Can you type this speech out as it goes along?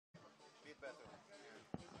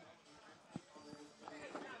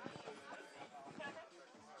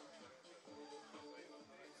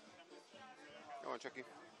Cseki,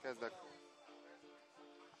 kezdek.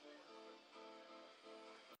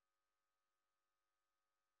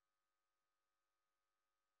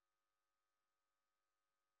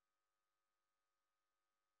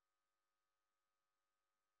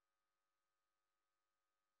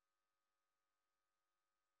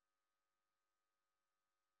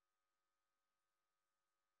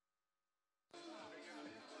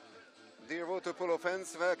 Dear Water-Polo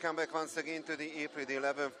fans, welcome back once again to the April the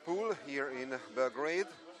 11th pool here in Belgrade.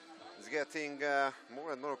 It's getting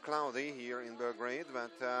more and more cloudy here in Belgrade,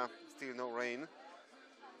 but still no rain.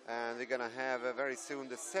 And we're gonna have very soon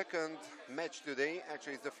the second match today.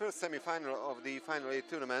 Actually, it's the first semi-final of the Final 8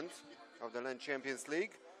 tournament of the Land Champions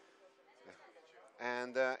League.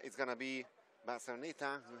 And it's gonna be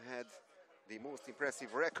Barceloneta, who had the most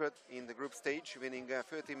impressive record in the group stage, winning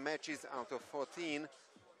 13 matches out of 14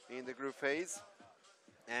 in the group phase.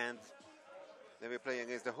 And they will play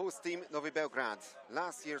against the host team, Novi Beograd,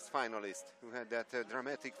 last year's finalist, who had that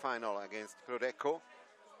dramatic final against Prodeco,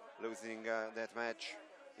 losing that match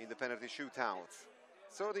in the penalty shootout.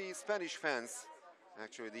 So the Spanish fans,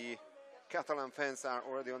 actually the Catalan fans, are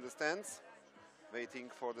already on the stands, waiting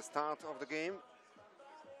for the start of the game.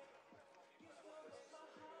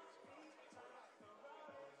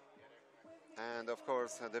 And of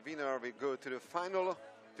course, the winner will go to the final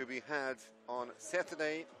to be had on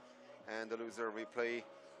Saturday, and the loser will play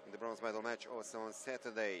in the bronze medal match also on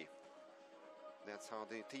Saturday. That's how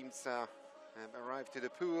the teams have arrived to the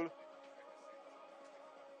pool.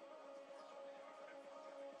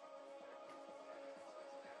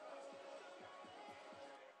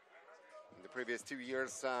 In the previous 2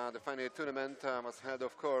 years, the final tournament was held,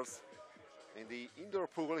 of course, in the indoor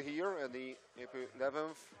pool here at the April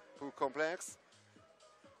 11th pool complex.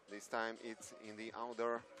 This time it's in the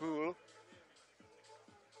outdoor pool.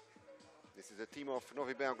 This is the team of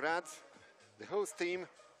Novi Beograd, the host team.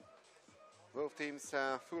 Both teams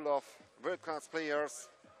full of world-class players,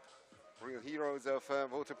 real heroes of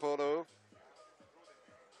Water-Polo.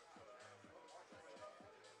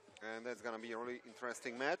 And that's going to be a really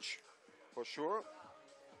interesting match, for sure.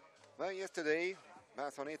 Well, yesterday,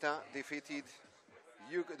 Barceloneta defeated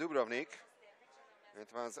Ligue Dubrovnik. It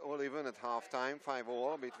was all even at half-time,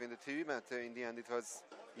 5-all between the two, but in the end it was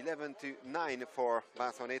 11-9 for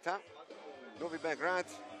Barceloneta. Novi Beograd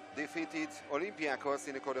defeated Olympiacos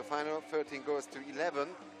in the quarterfinal, 13 goes to 11.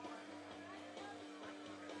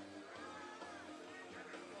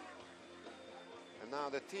 And now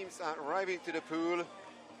the teams are arriving to the pool.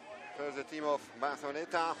 First the team of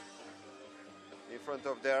Barceloneta in front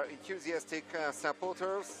of their enthusiastic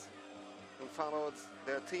supporters, who followed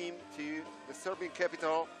their team to the Serbian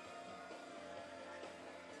capital.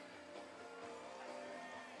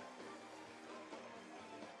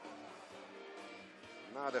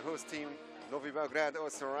 Now the host team, Novi Beograd,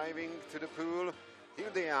 also arriving to the pool. Here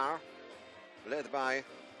they are, led by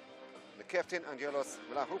the captain, Angelos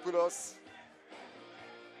Vlahopoulos.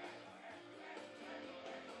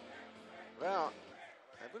 Well,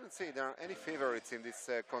 I wouldn't say there are any favorites in this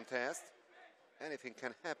contest. Anything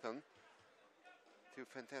can happen. Two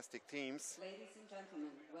fantastic teams. Ladies and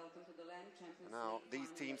gentlemen, welcome to the Land Champions Now League these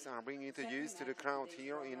teams are bringing introduced to the match crowd of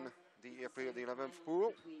here in program the is April the 11th semi-final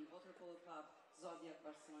pool. between Water-Polo Club Zodiac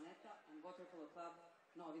Barceloneta and Water-Polo Club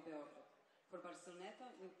Novi Beograd. For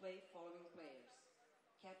Barceloneta will play following players.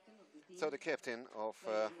 Captain of the team. So the captain of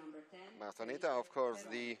number 10, Barceloneta, of course,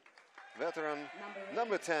 the veteran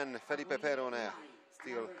number 10, Felipe Perone,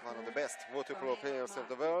 still one of the best Water-Polo players of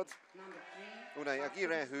the world. Unai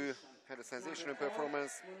Aguirre, who had a sensational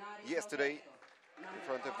performance yesterday in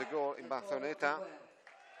front of the goal in Barceloneta.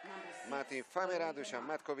 Martin Famera, Dusan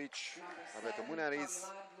Matkovic, Alberto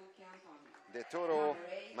Munariz, De Toro,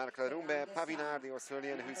 Marc Larumbe, Pavinar, the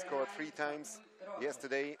Australian who scored 3 times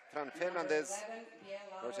yesterday, Fran Fernandez,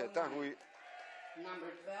 Roger Tahui,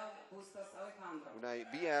 Unai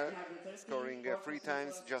Biel scoring 3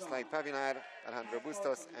 times, just like Pavinar, Alejandro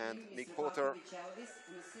Bustos and Nick Porter.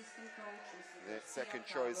 The second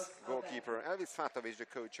choice goalkeeper, Elvis Fatovic, the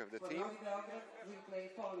coach of the team.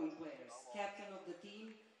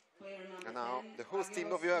 And now the host team,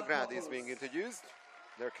 Novi Beograd, is being introduced.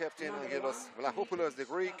 Their captain, Angelos Vlahopoulos, the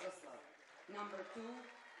Greek.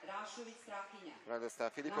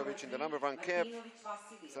 Radoslav Filipovic in the number 1 cap.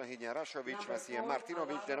 Strahinja Rašović, Vasilij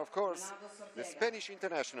Martinovic. Then, of course, the Spanish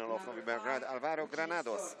international of Novi Beograd, Alvaro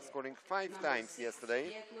Granados, scoring 5 times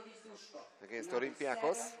yesterday against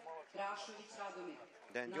Olympiacos.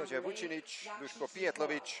 Then Đorđe Vucinic, Duško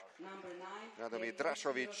Pijetlović, Radomir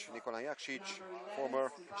Drašović, Nikola Jakšić, former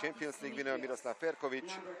Champions League winner Miroslav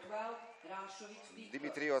Perković,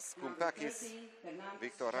 Dimitrios Kumpakis,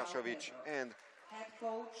 Viktor Rašović and Head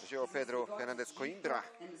coach João Pedro Mr. Fernandes Gotti Coimbra,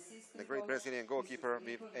 and assistant the great coach, Brazilian goalkeeper,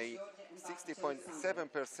 with a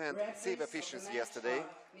 60.7% save efficiency yesterday.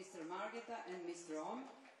 Mr. Margeta and Mr. Om,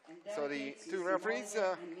 and So the delegates two Mr. referees,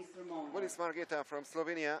 Molde and Mr. Monger. Boris Margeta from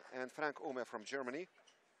Slovenia and Frank Ome from Germany,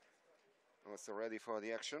 also ready for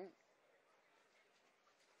the action.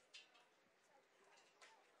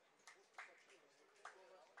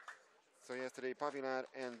 So yesterday Pavilar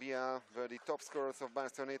and Bial were the top scorers of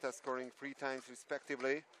Barceloneta, scoring 3 times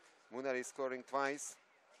respectively. Munari scoring twice.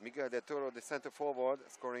 Miguel de Toro, the center forward,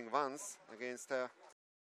 scoring once against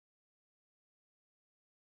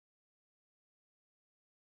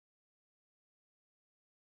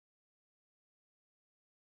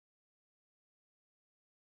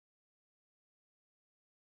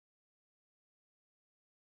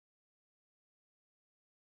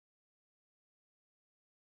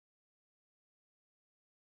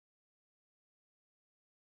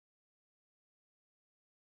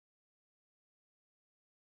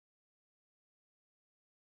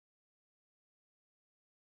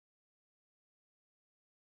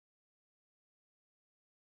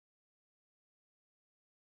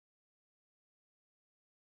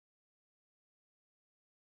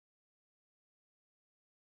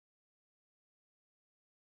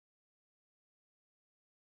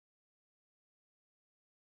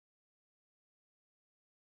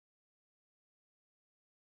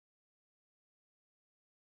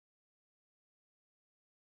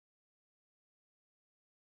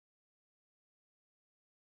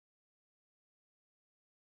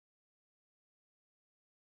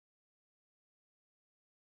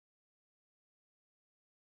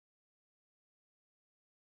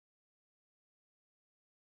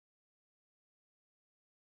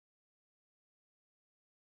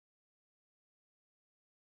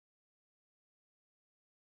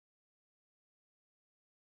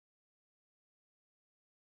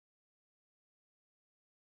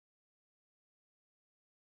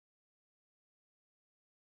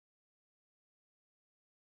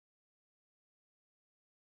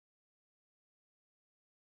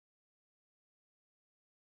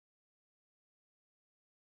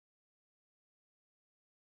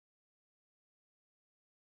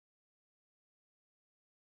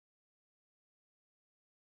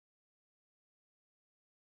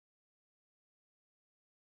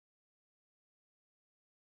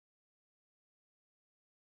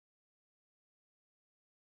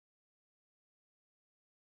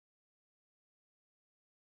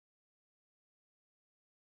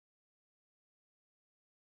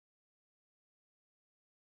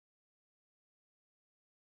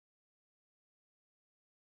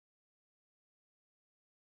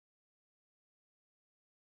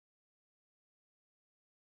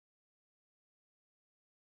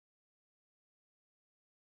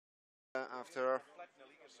after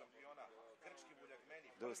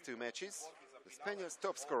those 2 matches. The Spaniards'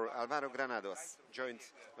 top scorer Alvaro Granados joined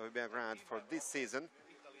Novi Beograd for this season,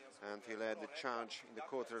 and he led the charge in the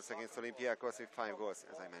quarters against Olympiacos with 5 goals,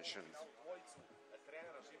 as I mentioned.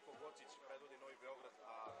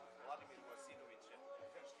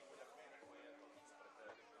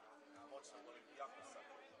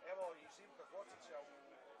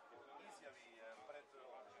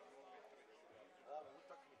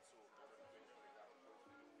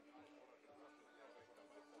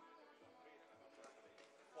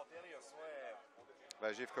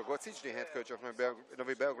 Živko Gocic, the head coach of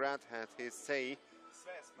Novi Beograd, had his say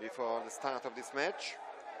before the start of this match.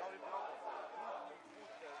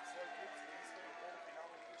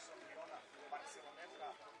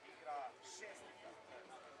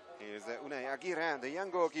 Here's Unai Aguirre, the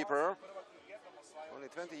young goalkeeper, only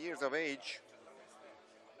 20 years of age,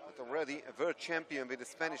 but already a world champion with the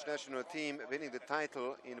Spanish national team, winning the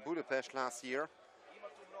title in Budapest last year,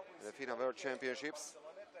 the FINA World Championships.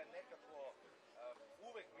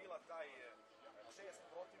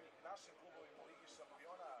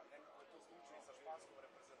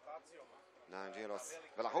 Angelos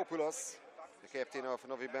Velahopoulos, the captain of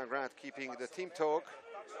Novi Beograd, keeping the team talk.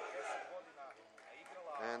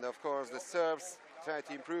 And of course the Serbs try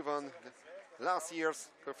to improve on last year's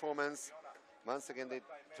performance. Once again they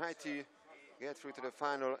try to get through to the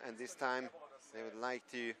final, and this time they would like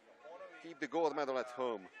to keep the gold medal at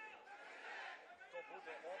home.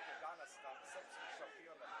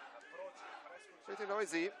 Pretty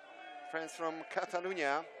noisy. Friends from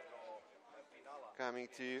Catalonia coming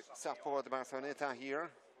to support Barceloneta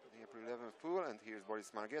here, the April 11th pool, and here's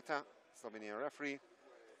Boris Margeta, Slovenian referee.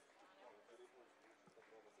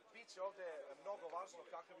 Biće ovdje mnogo važno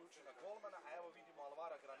kakav je učinak golmana, a evo vidimo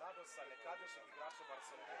Alvara Granadosa, nekadašnjeg igrača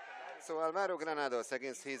Barceloneta. So Alvaro Granados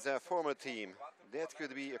against his former team. That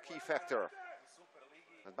could be a key factor.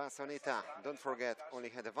 But Barceloneta, don't forget, only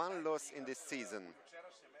had one loss in this season.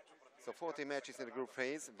 So 40 matches in the group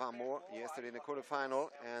phase, one more yesterday in the quarterfinal,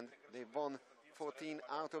 and they won 14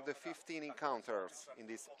 out of the 15 encounters in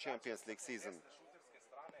this Champions League season.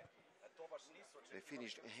 They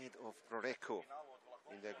finished ahead of Proreco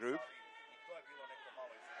in their group.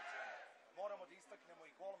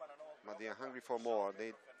 But they are hungry for more.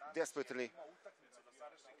 They desperately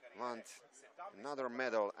want another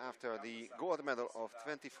medal after the gold medal of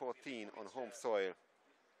 2014 on home soil.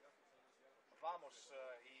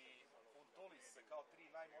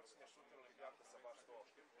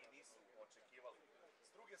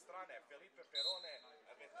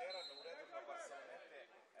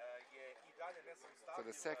 So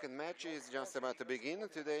the second match is just about to begin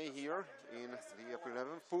today here in the April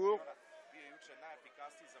 11th pool.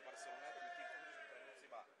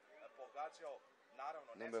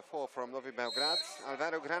 Number 4 from Novi Beograd,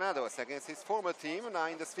 Alvaro Granados against his former team, now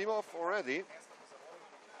in the swim-off already.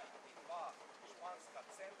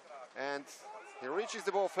 And he reaches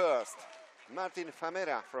the ball first. Martin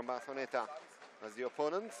Famera from Barceloneta was the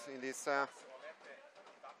opponent in this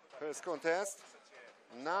first contest.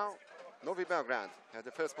 Now Novi Beograd had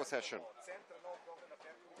the first possession.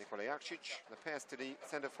 Nikola Jakšić, the pass to the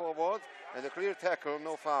center forward, and the clear tackle,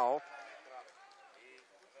 no foul.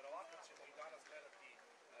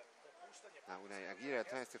 Now Unai Aguirre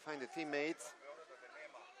tries to find a teammate.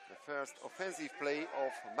 The first offensive play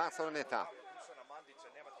of Barceloneta.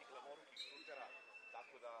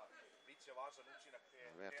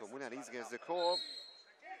 Roberto Munariz gets the call.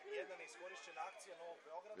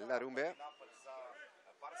 Larumbe.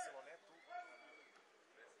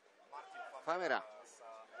 Famera.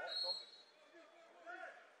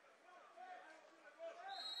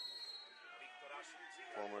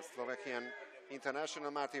 Former Slovakian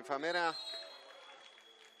international Martin Famera,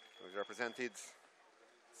 who represented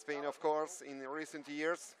Spain, of course, in recent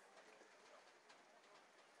years.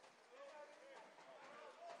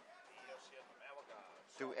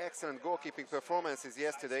 Two excellent goalkeeping performances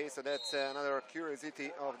yesterday, so that's another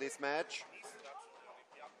curiosity of this match.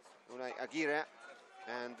 Unai Aguirre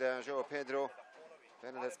and João Pedro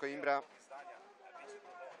Fernandes Coimbra.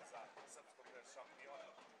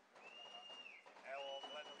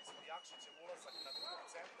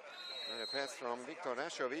 And a pass from Viktor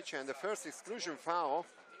Rašović, and the first exclusion foul.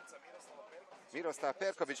 Miroslav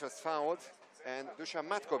Perković was fouled, and Dusan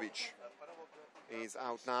Matković is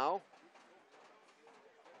out now.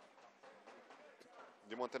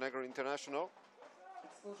 The Montenegro international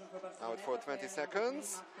out for 20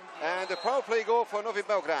 seconds, and the power play goal for Novi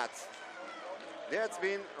Beograd. That's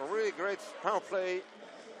been a really great power play,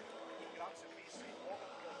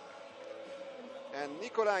 and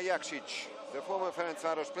Nikola Jakšić, the former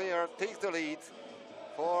Ferencváros player, takes the lead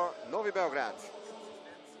for Novi Beograd.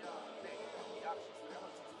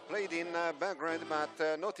 Played in Belgrade,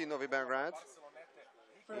 but not in Novi Beograd,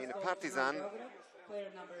 in Partizan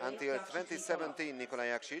until 2017. Nikola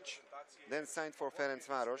Jakšić then signed for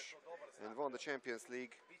Ferencváros and won the Champions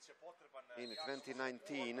League in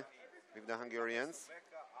 2019 with the Hungarians.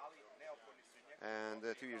 And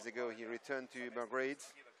 2 years ago he returned to Belgrade,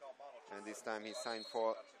 and this time he signed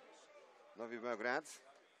for Novi Beograd.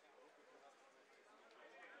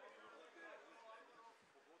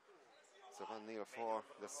 So 1-0 for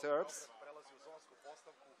the Serbs.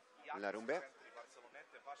 Larumbe.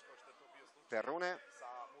 Perrone.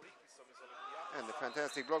 And the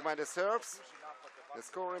fantastic block by the Serbs. The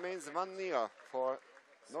score remains 1-0 for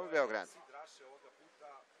Novi Beograd.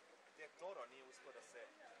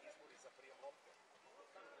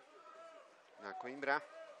 Now Coimbra.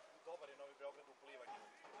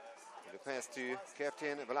 The pass to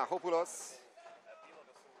captain Vlahopoulos.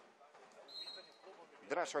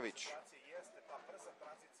 Drašović.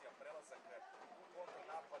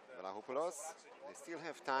 Vlahopoulos. They still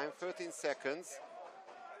have time, 13 seconds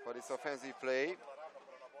for this offensive play.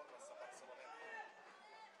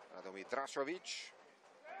 Radomir Drašović.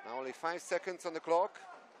 Now only 5 seconds on the clock.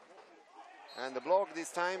 And the block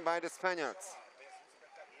this time by the Spaniards.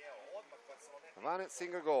 One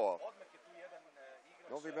single goal.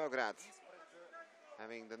 Novi Beograd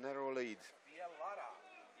having the narrow lead.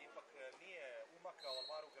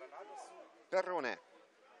 Perrone.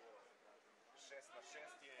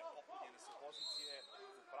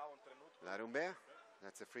 Larumbe,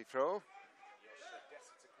 that's a free throw.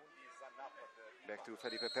 Back to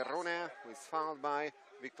Felipe Perrone, who is fouled by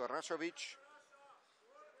Viktor Rašović.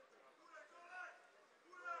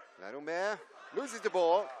 Larumbe loses the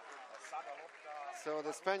ball. So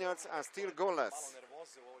the Spaniards are still goalless.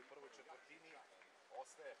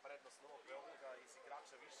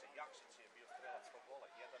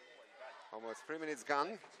 Almost 3 minutes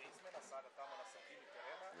gone.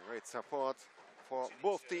 Great support for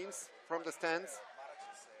both teams from the stands.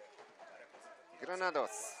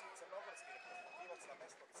 Granados.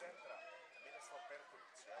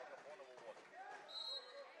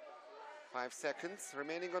 5 seconds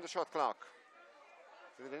remaining on the shot clock.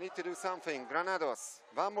 So they need to do something. Granados,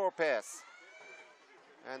 one more pass.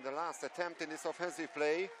 And the last attempt in this offensive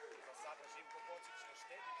play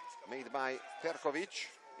made by Perkovic,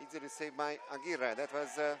 easily saved by Aguirre. That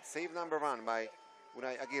was save number 1 by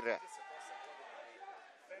Unai Aguirre.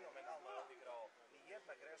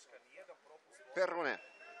 Perrone.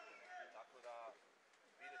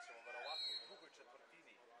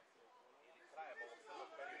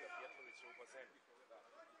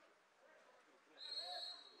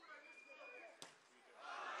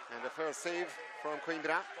 And the first save from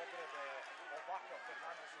Coimbra.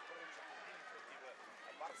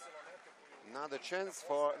 Another chance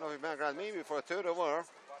for Novi Beograd, maybe for a third over.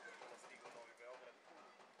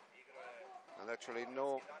 And actually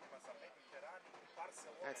no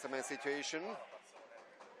excellent situation.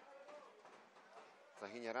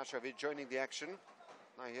 Zahinia Rašović joining the action.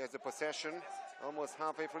 Now he has the possession almost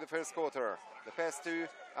halfway through the first quarter. The pass to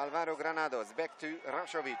Alvaro Granados, back to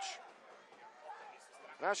Rašović.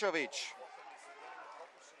 Rašović.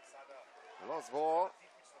 Lost ball.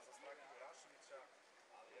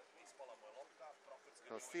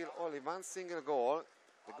 So still only one single goal.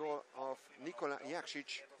 The goal of Nikola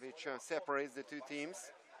Jakšić, which separates the two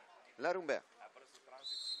teams. Larumbe.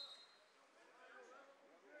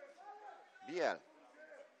 Biel.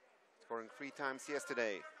 Scoring 3 times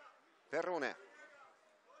yesterday. Perrone.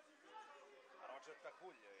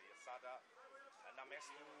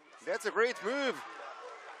 That's a great move.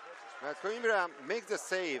 But Coimbra makes the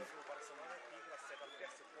save.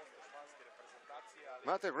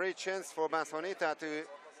 What a great chance for Barceloneta to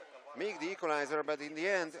make the equalizer, but in the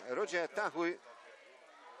end, Roger Tahui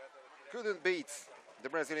couldn't beat the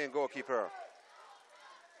Brazilian goalkeeper.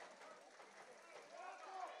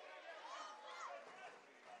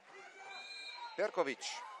 Perkovic.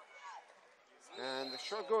 And the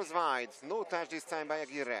shot goes wide. No touch this time by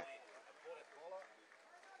Aguirre.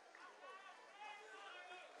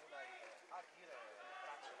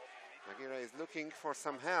 Aguirre is looking for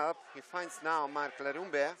some help. He finds now Marc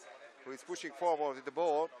Larumbe, who is pushing forward with the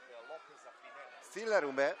ball. Still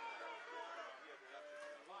Larumbe.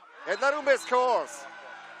 And Larumbe scores!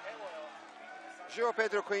 João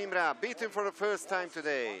Pedro Coimbra beaten for the first time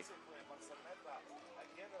today.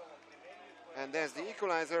 And there's the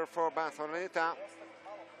equalizer for Barceloneta.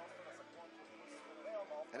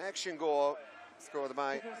 An action goal scored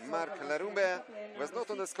by Marc Larumbe. Was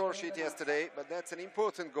not on the score sheet yesterday, but that's an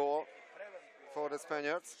important goal for the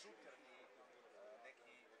Spaniards.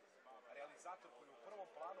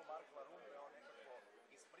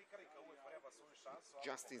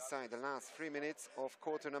 Just inside the last 3 minutes of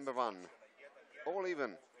quarter number 1. All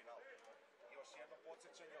even.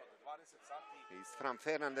 Is Fran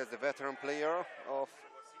Fernandez, the veteran player of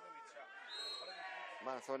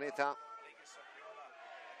Barceloneta,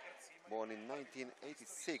 born in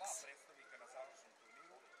 1986,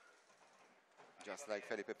 just like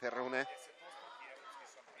Felipe Perrone.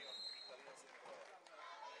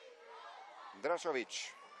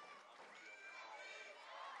 Drašović.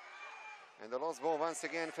 And the lost ball once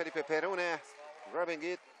again, Felipe Perrone grabbing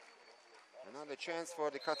it. Another chance for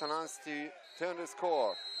the Catalans to turn the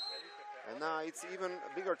score. And now it's even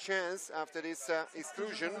a bigger chance after this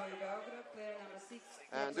exclusion.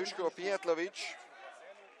 And Duško Pijetlović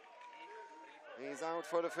is out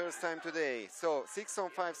for the first time today. So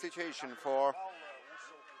 6-on-5 situation for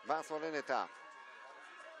Barceloneta.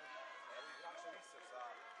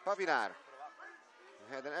 Pavilar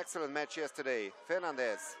had an excellent match yesterday.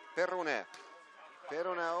 Fernandez, Perrone.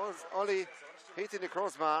 Perrone only hitting the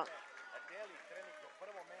crossbar.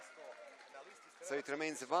 So it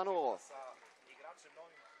remains 1-1.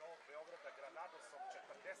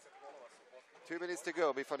 2 minutes to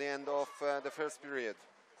go before the end of the first period.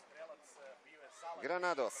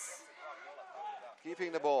 Granados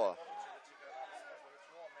keeping the ball.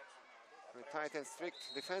 A tight and strict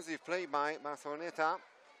defensive play by Barceloneta.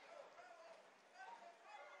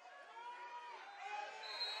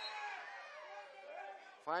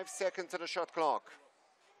 Five seconds to the shot clock.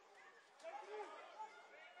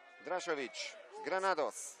 Drašović,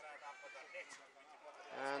 Granados.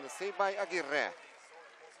 And the save by Aguirre.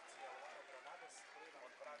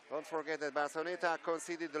 Don't forget that Barceloneta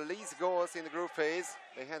conceded the least goals in the group phase.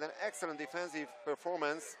 They had an excellent defensive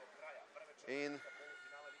performance in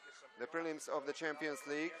the prelims of the Champions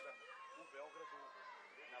League.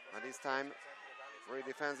 At this time, very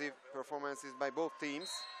defensive performances by both teams.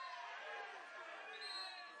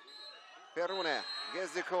 Perune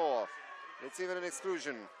gets the call. It's even an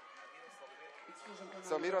exclusion.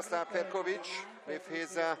 So Miroslav Perkovic with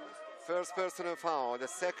his first personal foul, the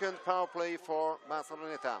second power play for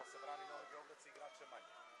Barceloneta.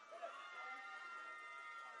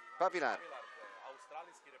 Pavilar.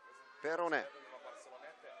 Perone.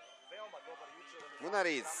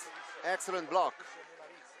 Munariz. Excellent block.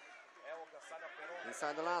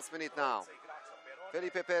 Inside the last minute now.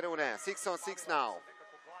 Felipe Perune, 6-on-6 now.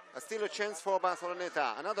 Still a chance for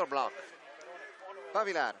Barceloneta. Another block.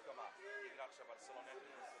 Pavilar.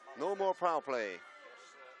 No more power play.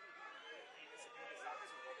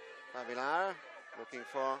 Pavilar looking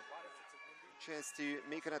for a chance to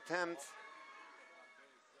make an attempt.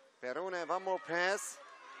 Perone, one more pass.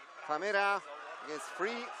 Famera against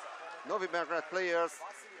three Novi Beograd players.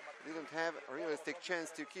 Didn't have a realistic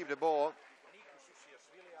chance to keep the ball.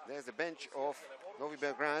 There's the bench of Novi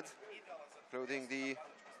Beograd, including the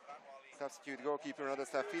substitute goalkeeper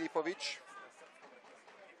Radoslav Filipovic.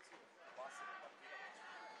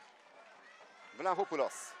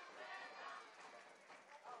 Vlahopoulos.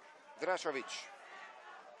 Drašovic.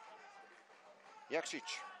 Jakšić.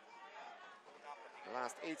 The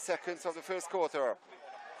last 8 seconds of the first quarter.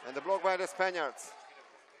 And the block by the Spaniards.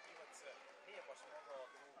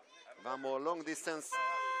 One more long distance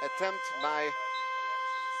attempt by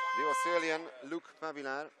the Australian Luke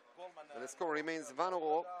Pavilar. And the score remains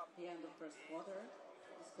 1-0.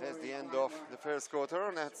 That's the end of the first quarter.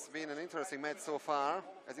 And that's been an interesting match so far,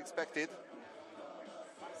 as expected.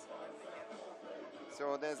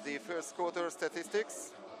 So that's the first quarter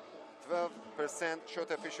statistics. 12% shot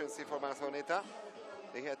efficiency for Barceloneta.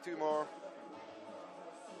 They had 2 more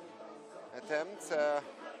attempts, 2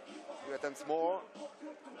 attempts more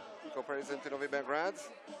in comparison to Novi Beograd.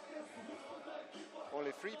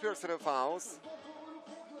 Only 3 personal fouls,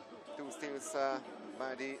 2 steals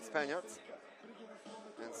by the Spaniards,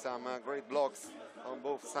 and some great blocks on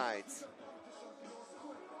both sides.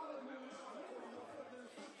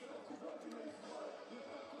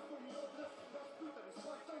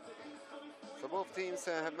 So both teams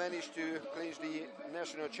have managed to clinch the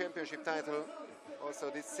national championship title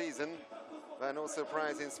also this season. But no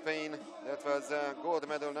surprise in Spain. That was gold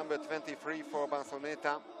medal number 23 for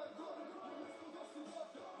Barceloneta.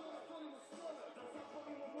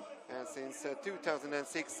 And since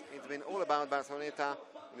 2006, it's been all about Barceloneta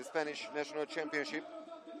in the Spanish national championship.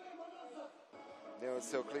 They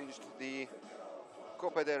also clinched the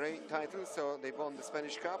Copa del Rey title, so they won the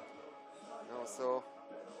Spanish Cup. And also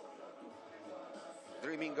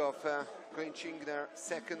dreaming of clinching their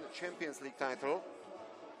second Champions League title.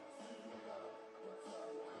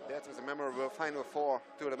 That was a memorable Final Four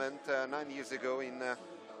tournament 9 years ago in the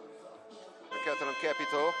Catalan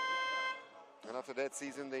capital. And after that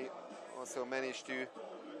season, they also managed to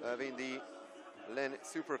win the LEN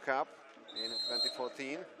Super Cup in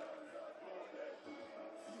 2014.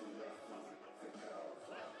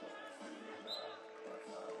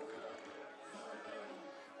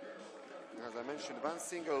 As I mentioned, one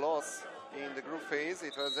single loss in the group phase.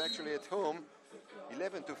 It was actually at home,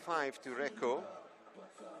 11-5 to Recco.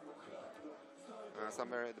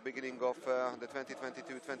 Somewhere at the beginning of the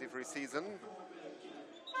 2022-23 season.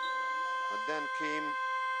 But then came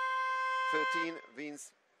 13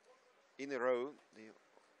 wins in a row. They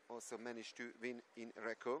also managed to win in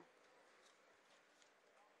Recco.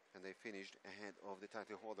 And they finished ahead of the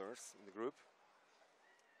title holders in the group.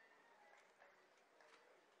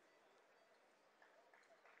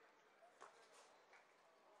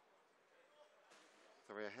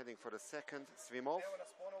 So we are heading for the second swim-off.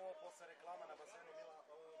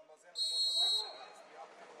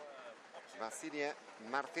 Vasilije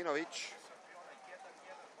Martinovic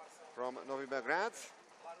from Novi Beograd.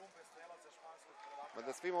 But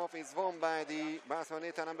the swim-off is won by the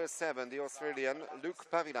Barceloneta number 7, the Australian Luke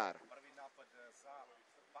Pavilar.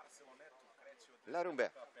 Larumbe.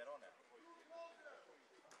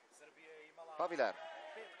 Pavilar.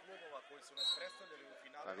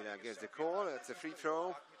 Pavilar gets the call. It's a free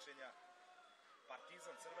throw.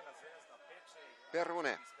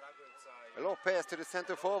 Perune. A low pass to the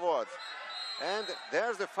center forward. And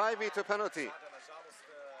there's the 5-meter penalty.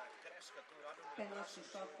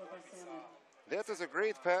 That was a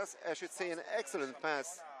great pass, I should say an excellent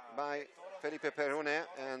pass by Felipe Perune,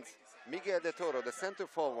 and Miguel de Toro, the center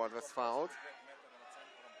forward, was fouled.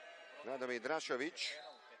 Radomir Drašovic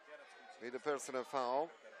with a personal foul.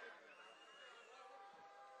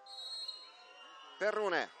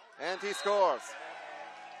 Perune, and he scores.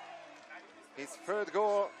 His third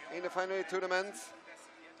goal in the final tournament.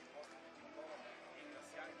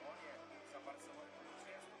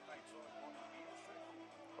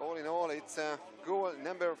 All in all, it's goal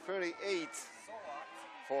number 38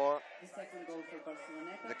 for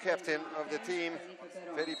the captain of the team,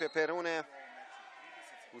 Felipe Perune,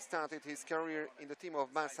 who started his career in the team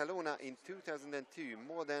of Barcelona in 2002,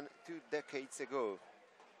 more than 2 decades ago.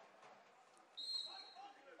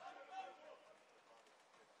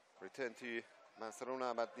 Returned to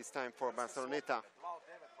Barcelona, but this time for Barceloneta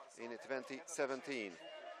in 2017.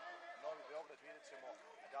 Novi Beograd, vidjet ćemo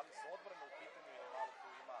da li su odbrane u pitanju ili malo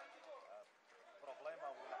tu ima problema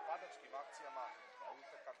u napadačkim akcijama.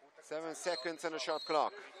 7 seconds on the shot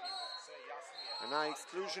clock. A nice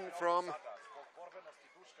exclusion from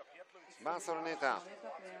Barceloneta.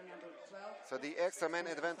 So the extra man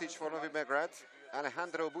advantage for Novi Beograd.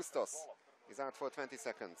 Alejandro Bustos is out for 20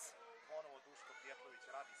 seconds.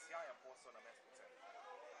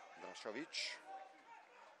 Drašović.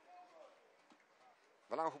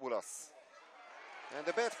 Vlahopoulos. And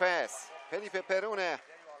the bad pass. Felipe Perune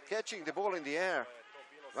catching the ball in the air.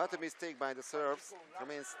 What a mistake by the Serbs. It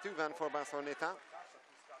remains 2-1 for Barceloneta.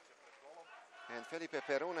 And Felipe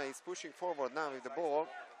Perune is pushing forward now with the ball.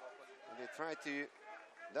 And they try to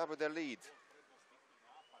double the lead.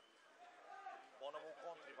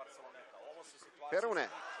 Perune.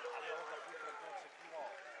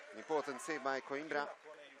 Important save by Coimbra.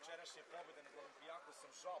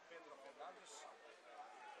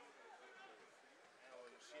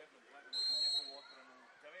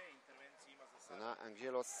 So now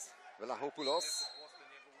Angelos Vlahopoulos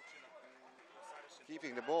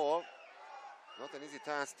keeping the ball. Not an easy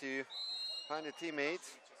task to find a teammate.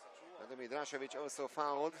 Vladimir Drašović also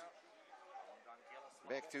fouled.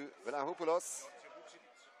 Back to Vlahopoulos.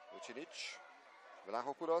 Vucinic.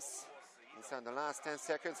 Vlahopoulos inside the last 10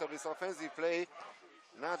 seconds of this offensive play.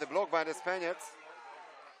 Now the block by the Spaniards.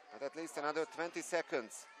 But at least another 20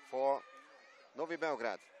 seconds for Novi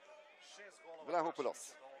Beograd.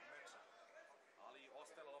 Vlahopoulos.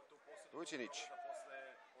 Vucinic.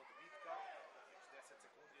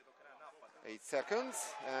 8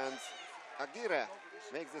 seconds and Aguirre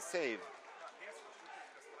makes the save.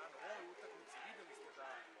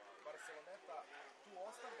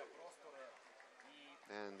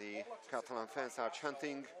 And the Catalan fans are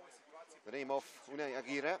chanting the name of Unai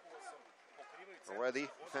Aguirre, already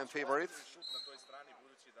fan favorite,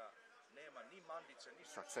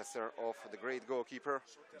 successor of the great goalkeeper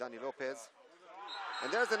Dani Lopez.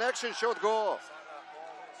 And there's an action shot goal.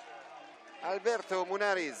 Alberto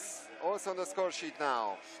Munariz also on the score sheet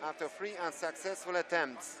now after 3 unsuccessful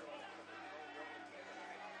attempts.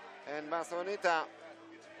 And Barceloneta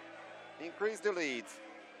increased the lead.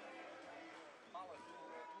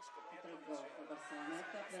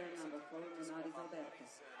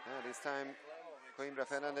 And this time Coimbra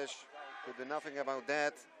Fernandes could do nothing about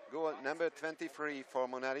that. Goal number 23 for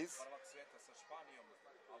Munariz.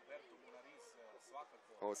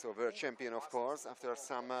 Also world champion, of course, after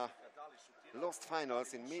some lost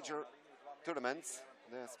finals in major tournaments.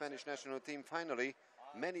 The Spanish national team finally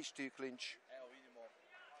managed to clinch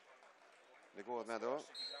the gold medal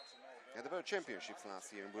at the World Championships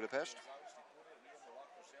last year in Budapest.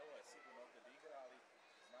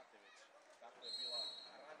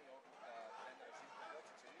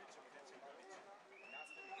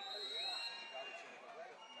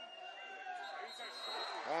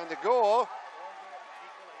 And the goal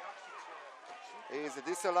is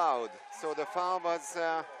disallowed. So the foul was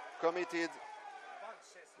committed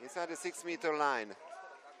inside the 6-meter line.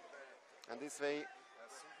 And this way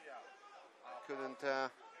couldn't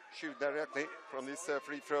shoot directly from this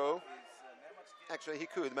free throw. Actually he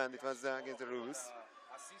could, but it was against the rules.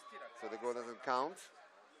 So the goal doesn't count.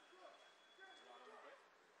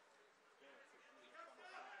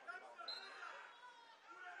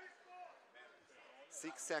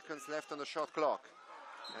 Six seconds left on the shot clock.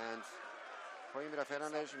 And Coimbra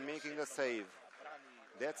Fernandes making the save.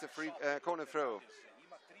 That's a free corner throw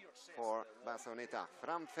for Barceloneta.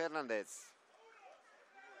 Fran Fernandes,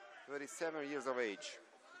 37 years of age.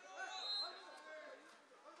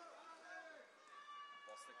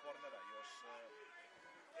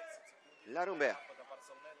 Larumbe.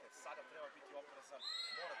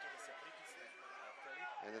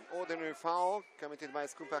 And an ordinary foul committed by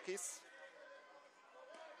Skumpakis.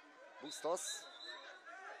 Bustos.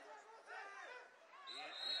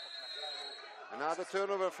 Another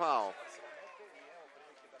turnover foul.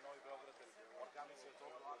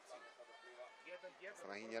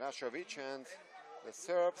 Rašović, and the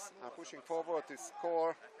Serbs are pushing forward to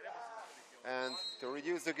score and to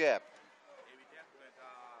reduce the gap.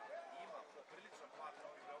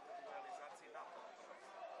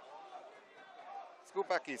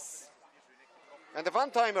 Skupakis. And the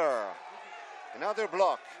one-timer. Another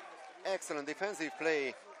block. Excellent defensive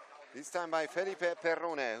play. This time by Felipe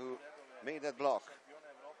Perrone, who made that block.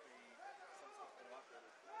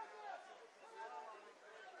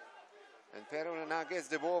 And Perrone now gets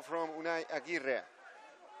the ball from Unai Aguirre.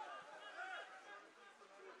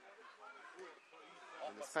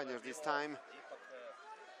 And the Spaniards this time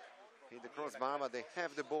hit the crossbar, but they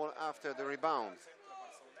have the ball after the rebound.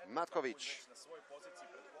 Matkovic.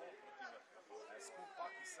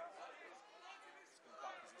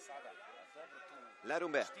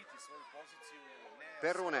 Larumbe.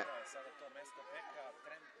 Perrone.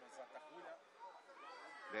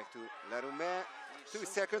 Back to Larumbe. 2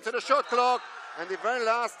 seconds to the shot clock. And the very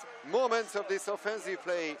last moments of this offensive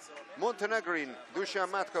play, Montenegrin, Dusan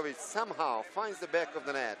Matkovic, somehow finds the back of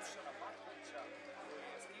the net.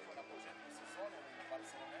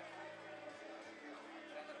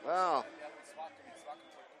 Well,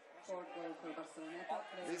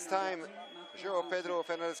 this time João Pedro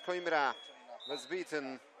Fernandes Coimbra was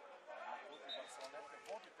beaten.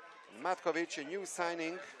 Matkovic, a new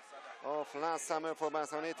signing of last summer for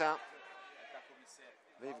Barceloneta,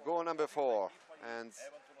 with goal number 4, and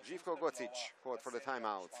Živko Gocic called for the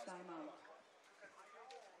timeout.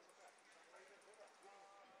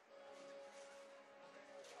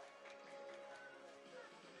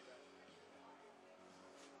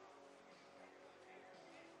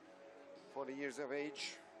 Years of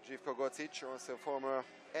age, Živko Gocic, also former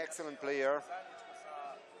excellent player.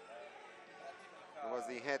 He was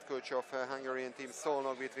the head coach of Hungarian team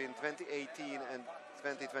Szolnok between 2018 and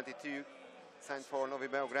 2022. Signed for Novi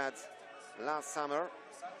Beograd last summer.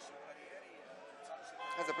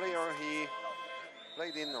 As a player, he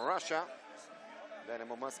played in Russia,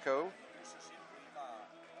 Dynamo Moscow,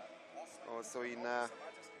 also in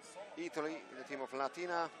Italy, in the team of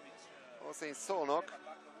Latina, also in Szolnok.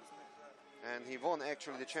 And he won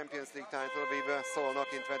actually the Champions League title with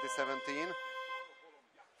Szolnok in 2017.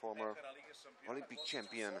 Former Olympic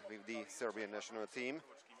champion with the Serbian national team.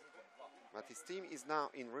 But his team is now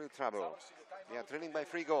in real trouble. They are trailing by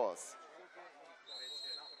 3 goals.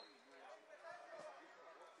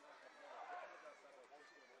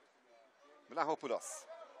 Vlahopoulos.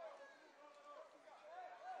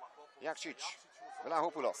 Jakšić.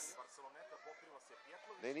 Vlahopoulos.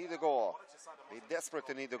 They need a goal. They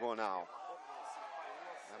desperately need a goal now.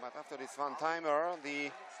 But after this one-timer, the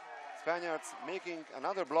Spaniards making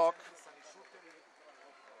another block.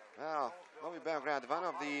 Well, Novi Beograd, one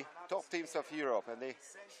of the top teams of Europe, and they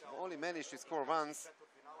only managed to score once.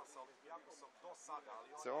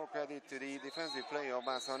 So all credit to the defensive play of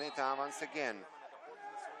Barceloneta once again.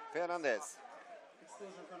 Fernandez.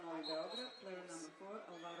 Exclusion from Novi Beograd, player number 4,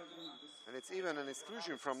 Alvaro Granados. And it's even an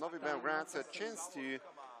exclusion from Novi Beograd, so a chance to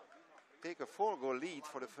take a 4-goal lead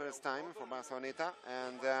for the first time for Barceloneta,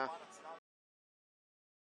 and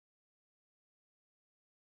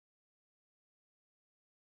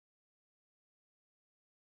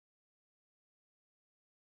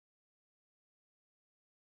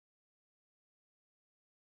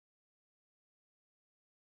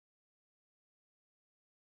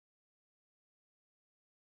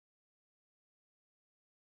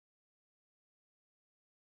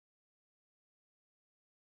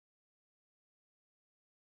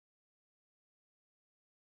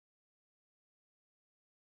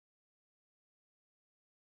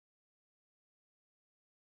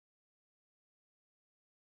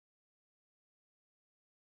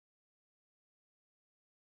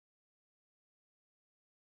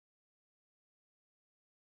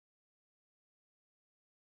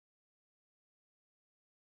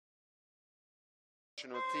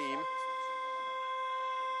team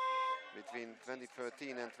between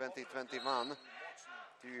 2013 and 2021.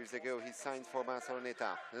 2 years ago he signed for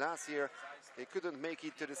Barceloneta. Last year they couldn't make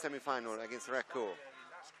it to the semi-final against Recco.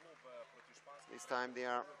 This time they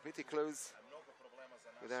are pretty close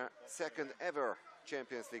to their second ever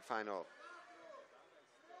Champions League final.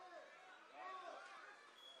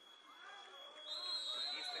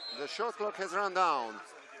 The shot clock has run down.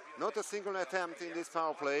 Not a single attempt in this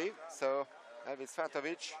power play, so Elvis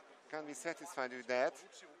Fatovic can be satisfied with that.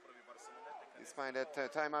 Despite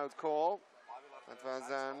that timeout call, that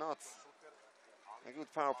was not a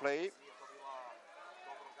good power play.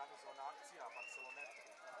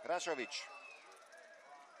 Rašović.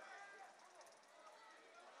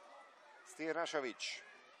 Still Rašović.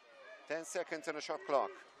 10 seconds on the shot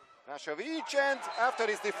clock. Rašović, and after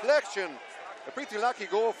his deflection, a pretty lucky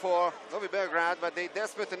goal for Novi Beograd, but they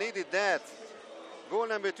desperately needed that. Goal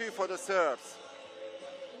number 2 for the Serbs.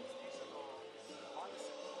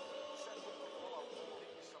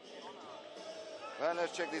 Well,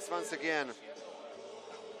 let's check this once again.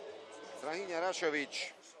 Strahinja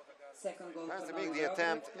Rašović has to make the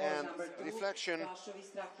attempt, and deflection.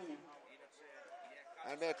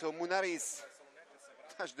 Alberto Munaris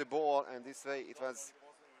touched the ball, and this way it was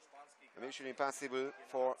mission impossible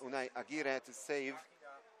for Unai Aguirre to save.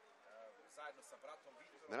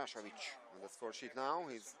 Rašović on the score sheet now,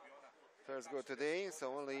 his first goal today,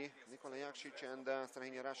 so only Nikola Jakšić and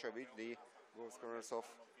Strahinja Rašović, the goal scorers of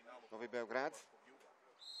Novi Beograd.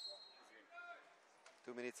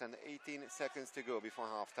 2 minutes and 18 seconds to go before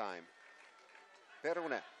half-time.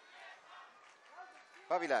 Perune.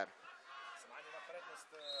 Pavilar.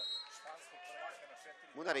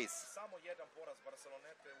 Munaris.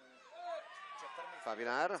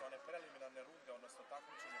 Pavilar.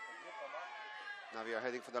 Now we are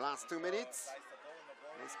heading for the last 2 minutes.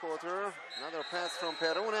 This quarter, another pass from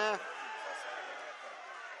Perune.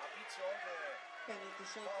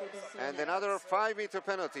 And another 5-meter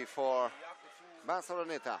penalty for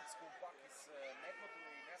Barceloneta.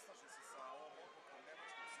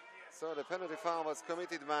 So the penalty foul was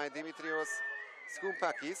committed by Dimitrios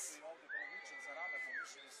Skumpakis.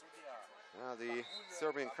 Now the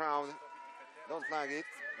Serbian crowd don't like it,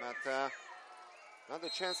 but another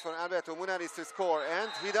chance for Alberto Munaris to score, and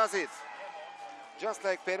he does it. Just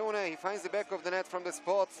like Perune, he finds the back of the net from the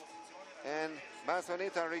spot, and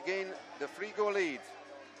Barceloneta regain the 3-goal lead.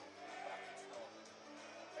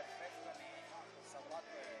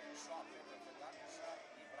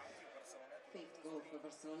 Goal for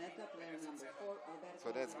Barceloneta, player number 4, Alberto.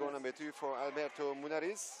 So that's goal number 2 for Alberto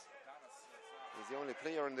Munaris. He's the only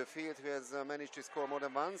player in the field who has managed to score more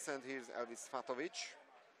than once, and here's Elvis Fatovic.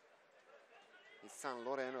 His son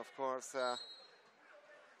Loren, of course,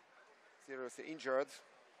 seriously injured,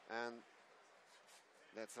 and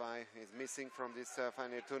that's why he's missing from this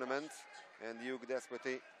final tournament. And Ligue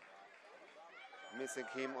desperately missing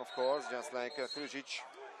him, of course, just like Kružić.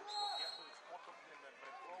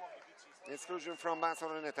 Exclusion from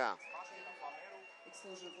Barceloneta.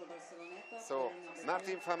 Exclusion for Barceloneta. So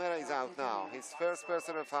Martin Famera is out now. His first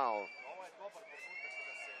personal foul.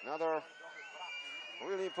 Another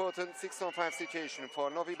really important 6-on-5 situation for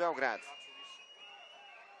Novi Beograd.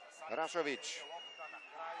 Rašović.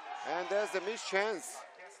 And there's the missed chance.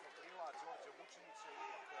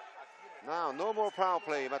 Now, no more power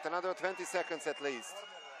play, but another 20 seconds at least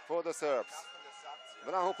for the Serbs.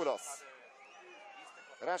 Vlahopoulos.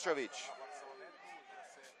 Rašović.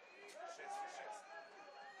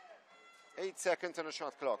 8 seconds on the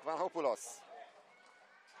shot clock. Vlahopoulos.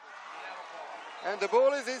 And the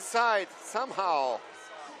ball is inside somehow.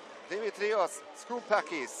 Dimitrios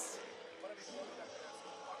Skumpakis.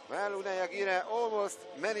 Well, Unai Aguirre almost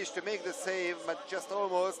managed to make the save, but just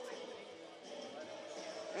almost.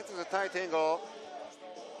 It was a tight angle.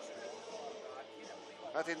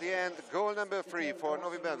 But in the end, goal number 3 for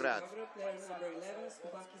Novi Beograd. Player number 11,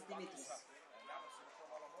 Skubakis Dimitris.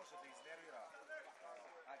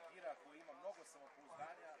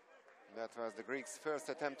 That was the Greeks' first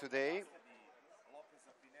attempt today.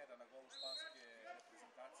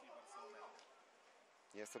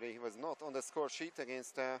 Yesterday he was not on the score sheet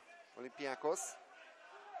against Olympiacos.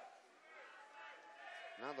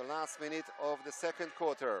 Now the last minute of the second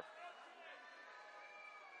quarter.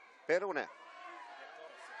 Perune.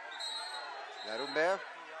 Larumbe.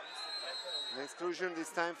 An exclusion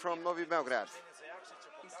this time from Novi Beograd.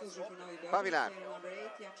 Exclusion for Novi Beograd. Pavilar. Player number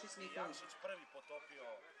 8, Jakšić Nikolić.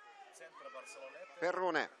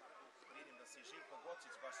 Perune.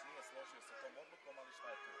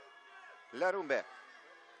 Larumbe.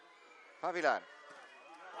 Pavilar.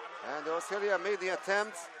 And Australia made the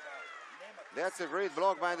attempt. That's a great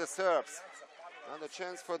block by the Serbs. And a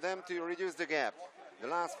chance for them to reduce the gap. The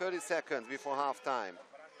last 30 seconds before half-time.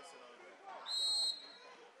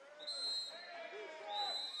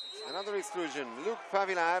 Another exclusion. Luke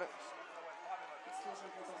Pavilar. Exclusion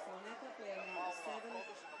for Barceloneta, player number 7.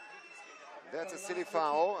 That's a silly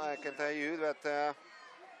foul, I can tell you, but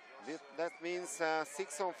that means a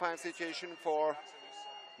 6-on-5 situation for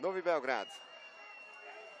Novi Beograd.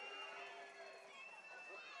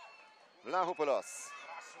 Vlahopoulos.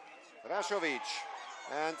 Rašović.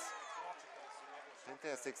 And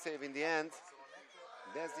fantastic save in the end.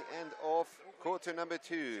 That's the end of quarter number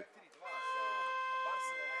 2.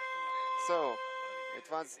 So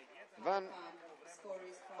it was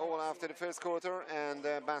 1-all after the first quarter, and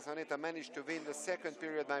Barceloneta managed to win the second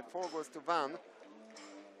period by 4-1.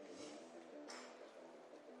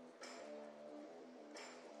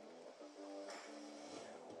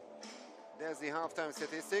 There's the halftime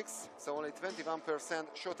statistics. So only 21%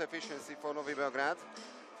 shot efficiency for Novi Beograd,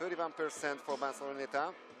 31% for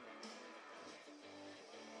Barceloneta.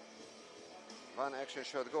 One action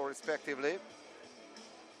shot goal respectively.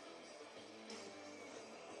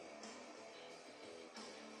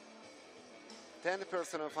 10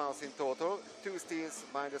 personal fouls in total, 2 steals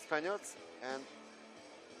by the Spaniards and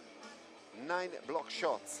 9 block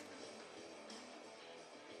shots.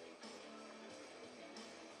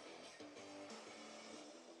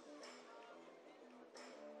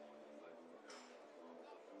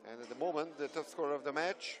 And at the moment, the top scorer of the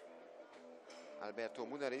match, Alberto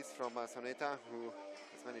Munaris from Barceloneta, who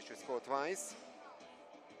has managed to score twice.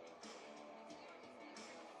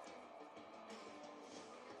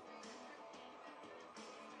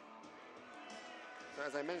 So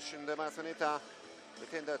as I mentioned, the Barceloneta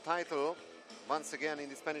retained the title once again in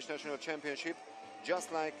the Spanish National Championship,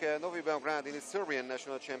 just like Novi Beograd in the Serbian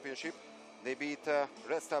National Championship. They beat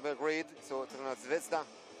Red Star Belgrade, so Crvena Zvezda,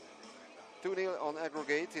 2-0 on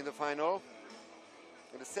aggregate in the final.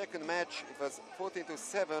 In the second match, it was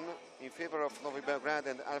 14-7 in favor of Novi Beograd,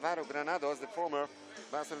 and Alvaro Granados, the former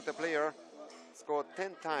Barcelona player, scored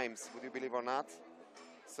 10 times, would you believe or not.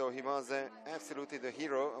 So he was absolutely the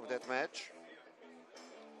hero of that match.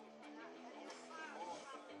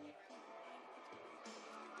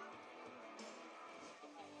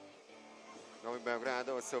 Novi Beograd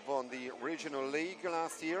also won the regional league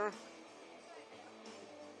last year.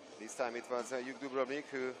 This time it was Juk Dubrovnik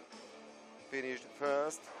who finished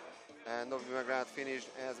first, and Novi Beograd finished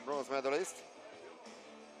as bronze medalist.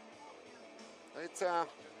 It's a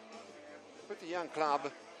pretty young club.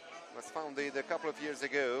 It was founded a couple of years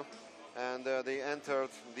ago, and they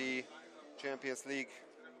entered the Champions League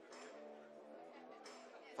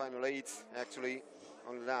final 8 actually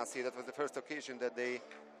only last year. That was the first occasion that they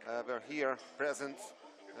were here present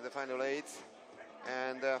in the final 8,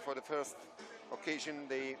 and for the first occasion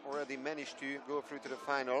they already managed to go through to the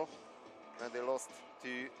final, and they lost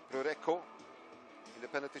to Prorecco in the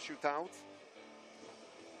penalty shootout.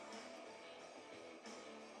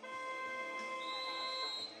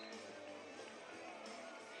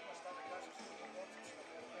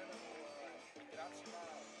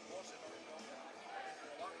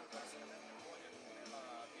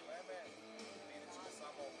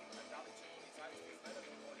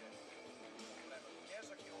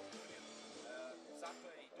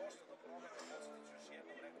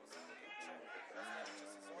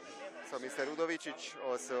 So Mr. Udovicic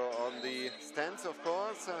also on the stands, of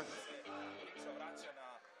course.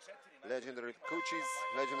 Legendary coaches,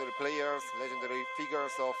 legendary players, legendary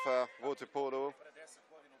figures of Water-Polo,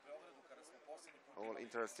 all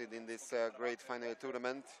interested in this great final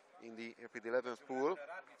tournament in the Rapid 11th pool.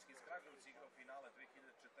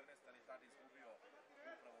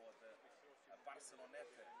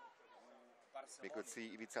 We could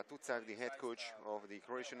see Ivica Tucak, the head coach of the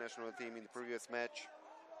Croatian national team, in the previous match.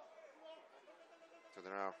 So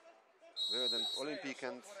there are verdant Olympic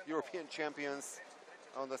and European champions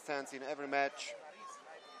on the stands in every match.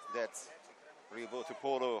 That's real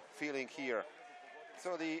Water-Polo feeling here.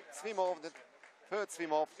 So the swim-off, the third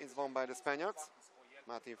swim-off, is won by the Spaniards.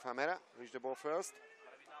 Martin Famera reached the ball first.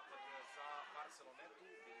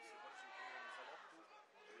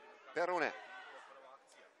 Perone.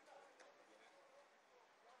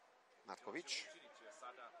 Matkovic.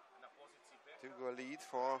 2-goal lead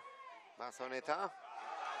for Barceloneta.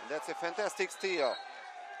 And that's a fantastic steal.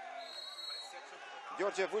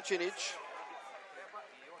 George Vucinic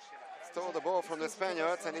stole the ball from the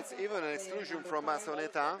Spaniards, and it's even an exclusion from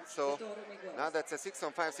Barceloneta. So now that's a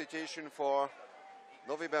 6-on-5 situation for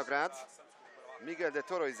Novi Beograd. Miguel de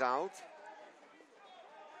Toro is out.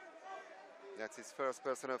 That's his first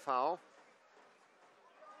personal foul.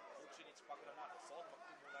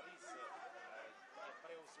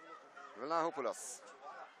 Vlahopoulos.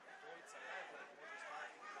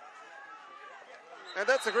 And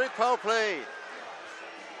that's a great power play.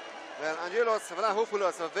 Well, Angelos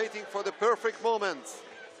Vlahopoulos was waiting for the perfect moment.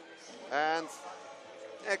 And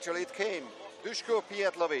actually it came. Duško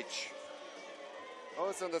Pijetlović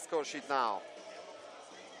also on the score sheet now.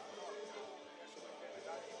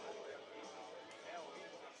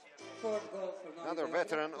 Another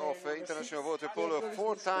veteran of international Water-Polo,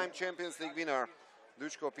 4-time Champions League winner,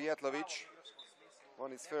 Duško Pijetlović,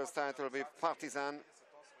 won his first title with Partizan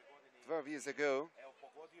 12 years ago,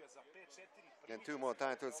 and 2 more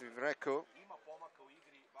titles with Recco,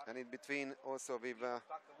 and in between also with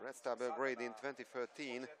Red Star Belgrade in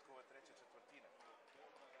 2013.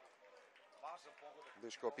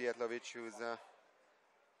 Duško Pijetlović, who's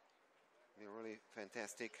been really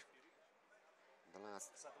fantastic the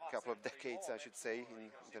last couple of decades, I should say,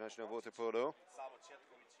 in international water polo.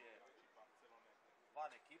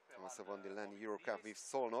 Also won the LAN Euro Cup with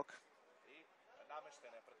Solnok.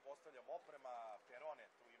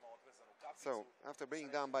 So, after being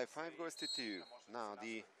down by 5-2, now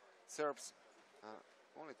the Serbs are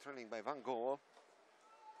only trailing by 1 goal.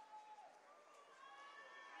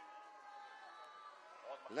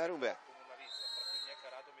 Larumbe.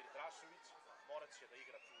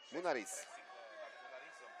 Munaris.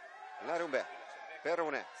 Larumbe.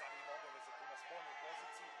 Perrone.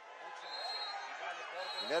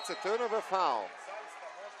 And that's a turnover foul.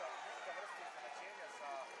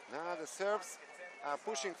 Now the Serbs are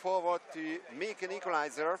pushing forward to make an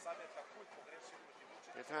equalizer.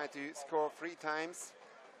 They try to score 3 times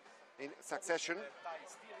in succession.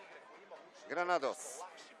 Granados.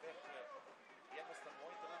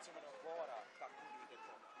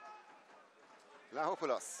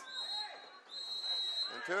 Lahopoulos.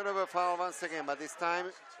 And turnover foul once again, but this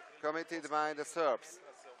time committed by the Serbs.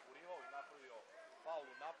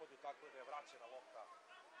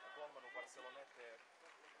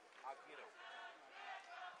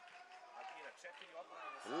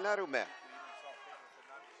 Larume.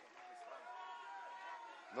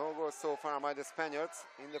 No goals so far by the Spaniards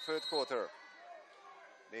in the third quarter.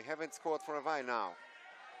 They haven't scored for a while now.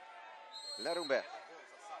 Larumbe.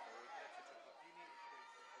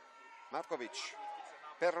 Matkovic.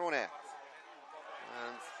 Perrone.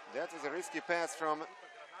 And that was a risky pass from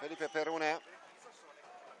Felipe Perrone.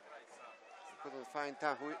 He couldn't find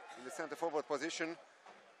Tahu in the center forward position.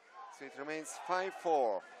 So it remains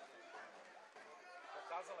 5-4.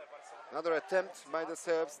 Another attempt by the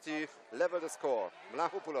Serbs to level the score.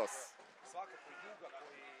 Vlahopoulos.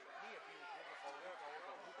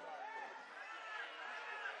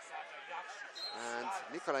 And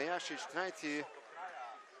Nikola Jašić tried to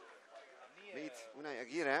meet Unai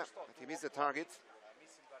Aguirre, but he missed the target.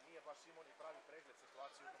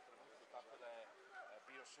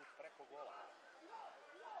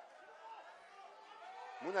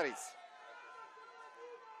 Munaris.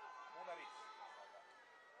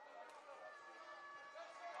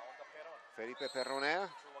 Felipe Perrone.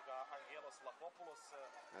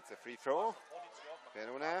 That's a free throw.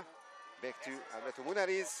 Perrone. Back to Alberto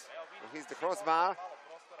Munaris. He's the crossbar.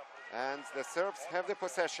 And the Serbs have the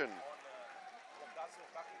possession.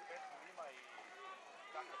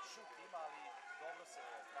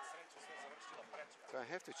 So I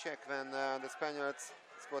have to check when the Spaniards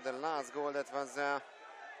scored the last goal. That was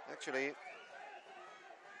actually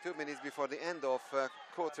 2 minutes before the end of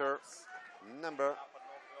quarter number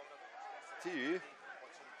 2.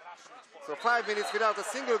 So 5 minutes without a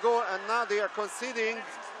single goal, and now they are conceding.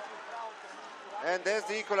 And there's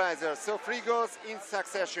the equalizer. So 3 goals in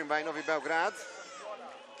succession by Novi Beograd.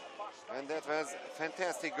 And that was a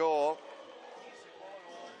fantastic goal.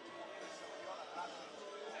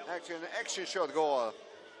 Actually, an action shot goal.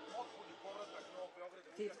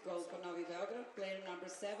 5th goal for Novi Beograd, player number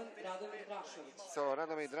 7, Radomir Drašović. So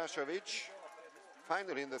Radomir Drašović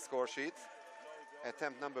finally in the score sheet.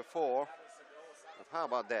 Attempt number 4. But how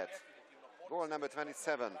about that? Goal number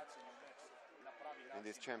 27 in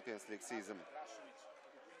this Champions League season.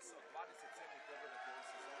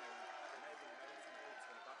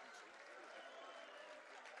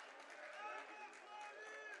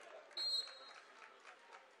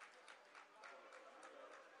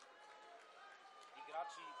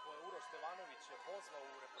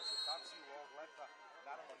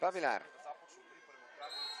 Pavilar.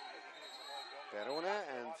 Perrone,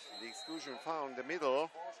 and the exclusion foul in the middle.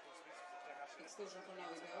 Exclusion for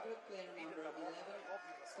Novi Beograd, player number 11,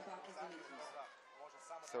 Skoupakis Dimitrios.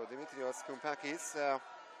 So Dimitrios Skoupakis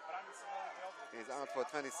is out for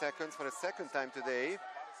 20 seconds for the second time today.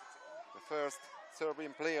 The first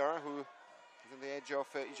Serbian player who is on the edge of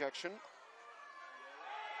ejection.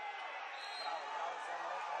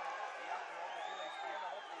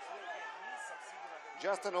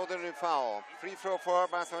 Just an ordinary foul. Free throw for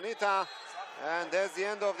Barceloneta. And that's the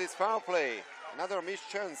end of this foul play. Another missed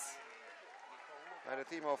chance by the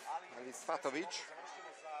team of Alis Fatovic.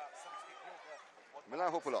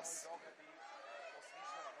 Vlahopoulos.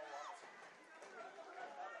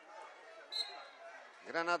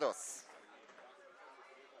 Granados.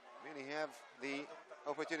 Really have the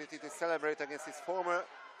opportunity to celebrate against his former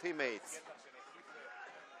teammates.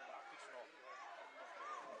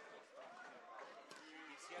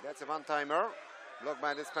 That's a one-timer, blocked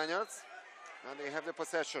by the Spaniards. Now they have the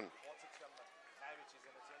possession.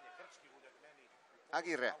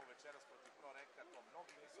 Aguirre.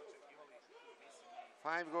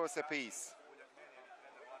 5 goals apiece.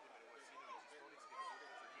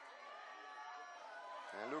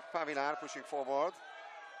 And Luke Pavilar pushing forward.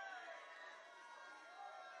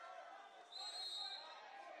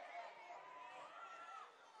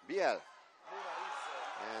 Biel.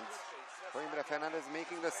 And Coimbra Fernandez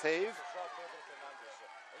making the save.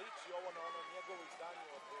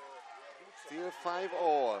 Still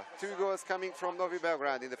 5-all. 2 goals coming from Novi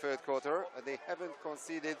Beograd in the third quarter. They haven't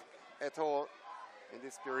conceded at all in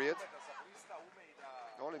this period.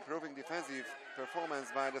 All improving defensive performance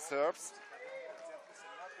by the Serbs.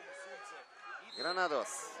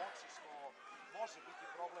 Granados.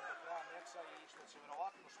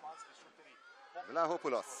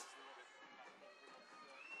 Vlahopoulos.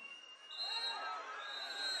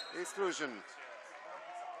 Exclusion.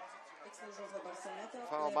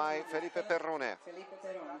 Foul by Felipe Perrone.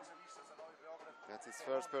 That's his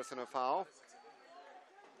first personal foul.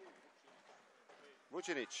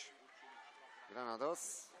 Vucinic.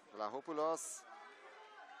 Granados. Vlahopoulos.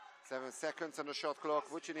 7 seconds on the shot clock.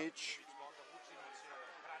 Vucinic.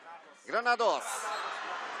 Granados.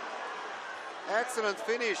 Excellent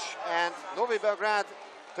finish, and Novi Beograd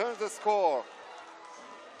turns the score.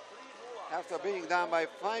 After being down by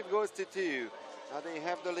 5-2, now they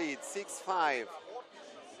have the lead, 6-5.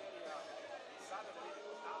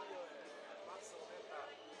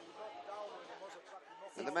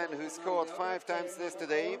 And the man who scored 5 times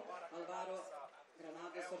yesterday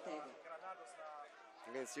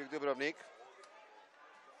against Juk Dubrovnik,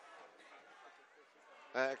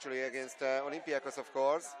 actually against Olympiacos, of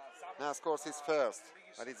course, now scores his first,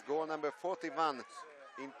 but it's goal number 41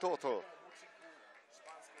 in total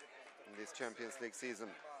in this Champions League season.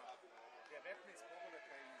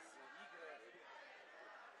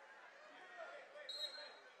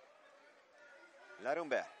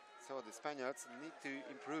 Larumbe. So the Spaniards need to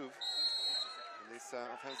improve in this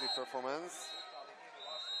offensive performance.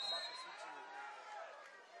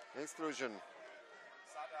 Exclusion.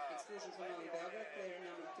 Exclusion from Novi Beograd, player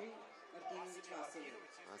number 3,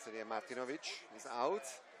 Vasilije Martinovic is out.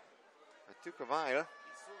 It took a while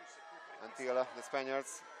until the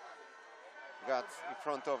Spaniards got in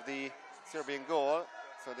front of the Serbian goal,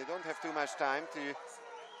 so they don't have too much time to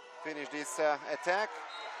finish this attack.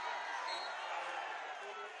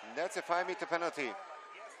 And that's a 5-meter penalty.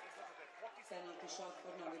 Penalty shot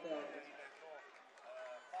for Novi Beograd.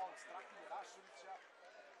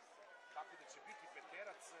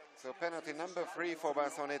 So penalty number 3 for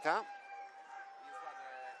Barceloneta.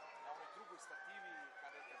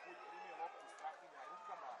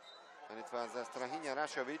 And it was Strahinja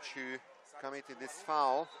Rašović who committed this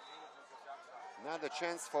foul. Another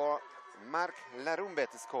chance for Mark Larumbe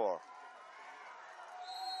to score.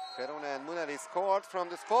 Perrone and Munari scored from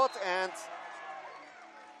the spot, and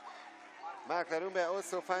Mark Larumbe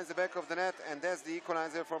also finds the back of the net, and that's the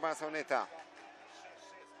equalizer for Barceloneta.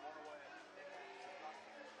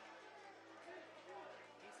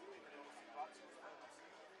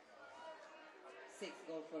 Sixth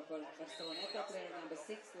goal for Barceloneta, player number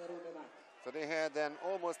 6, Larumbe Mark. So they had an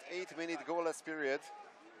almost 8-minute goalless period.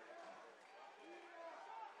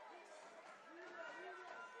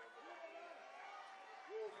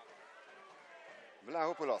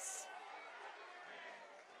 Vlahopoulos.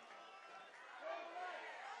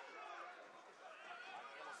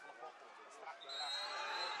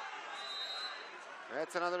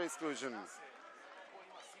 That's another exclusion.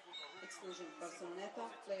 Exclusion Barceloneta,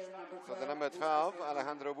 player number 12. So the number 12,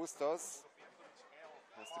 Alejandro Bustos,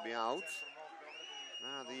 has to be out.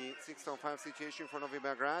 Now the 6-on-5 situation for Novi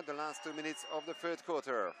Beograd, the last 2 minutes of the third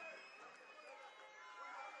quarter.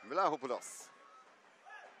 Vlahopoulos.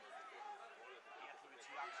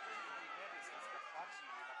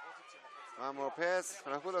 One more pass,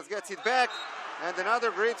 Vlahopoulos gets it back, and another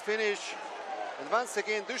great finish. And once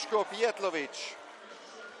again, Duško Pijetlović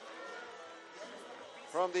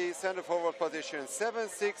from the center forward position.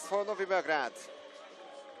 7-6 for Novi Beograd.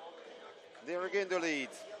 They regain the lead.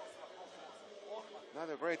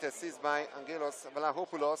 Another great assist by Angelos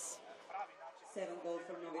Vlahopoulos. 7 goal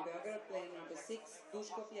for Novi Beograd, player number 6,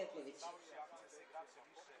 Duško Pijetlović.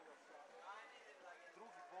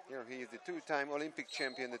 Here he is the 2-time Olympic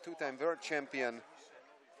champion, the 2-time world champion,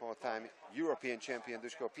 4-time European champion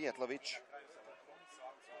Duško Pijetlović.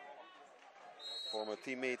 Former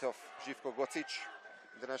teammate of Živko Gocic,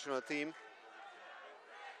 the national team.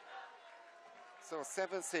 So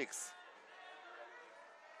 7-6.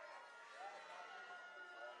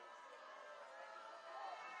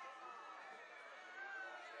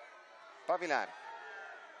 Pavilar.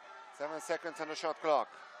 7 seconds on the shot clock.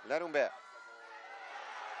 Larumbe.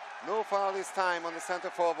 No foul this time on the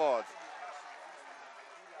center forward.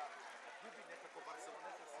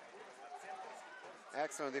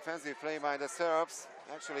 Excellent defensive play by the Serbs.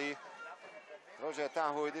 Actually, Roger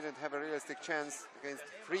Tahoe didn't have a realistic chance against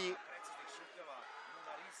 3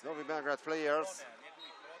 Novi Beograd players.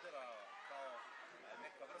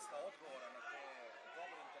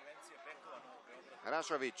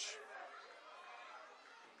 Rašović.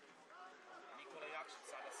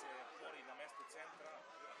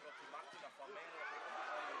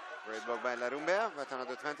 Great block by Larumbe, but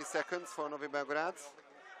another 20 seconds for Novi Beograd.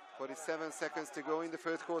 47 seconds to go in the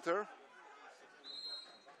third quarter.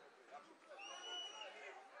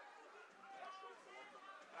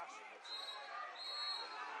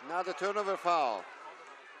 Another turnover foul.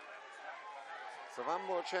 So one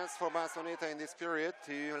more chance for Barceloneta in this period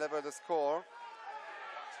to level the score.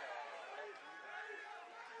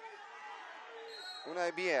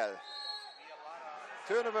 Unai Biel.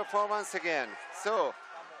 Turnover foul once again. So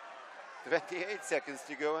 28 seconds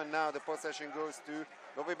to go, and now the possession goes to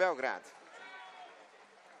Novi Beograd.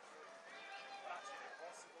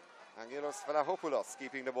 Angelos Vlahopoulos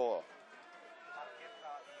keeping the ball.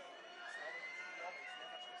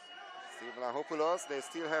 Steve Vlahopoulos, they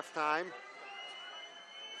still have time.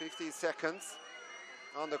 50 seconds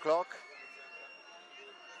on the clock.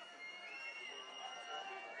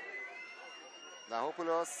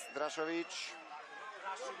 Vlahopoulos, Drašović.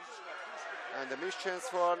 And the missed chance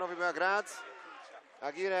for Novi Beograd.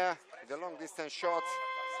 Aguirre, the long distance shot.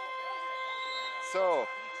 So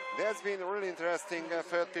that's been a really interesting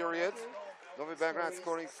third period. Novi Beograd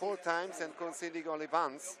scoring 4 times and conceding only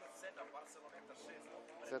once.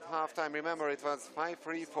 At halftime, remember, it was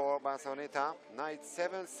 5-3 for Barceloneta, night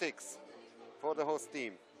 7-6 for the host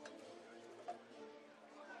team.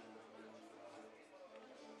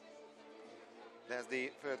 That's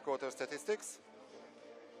the third quarter statistics.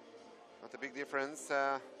 Not a big difference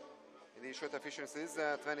in the shot efficiencies.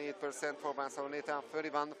 28% for Barceloneta,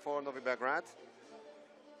 31% for Novi Beograd.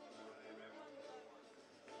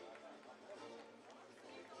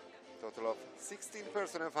 Total of 16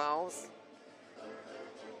 personal fouls.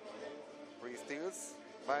 3 steals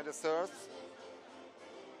by the Serbs.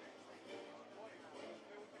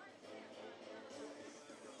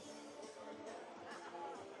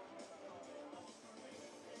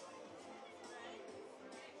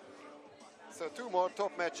 So 2 more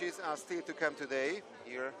top matches are still to come today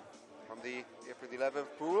here from the April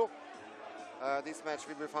 11th pool. This match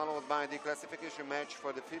will be followed by the classification match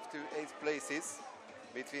for the 5th to 8th places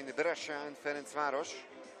between Brescia and Ferencvaros,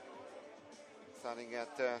 starting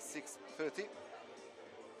at 6:30.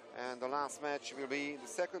 And the last match will be the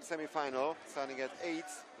second semi-final, starting at 8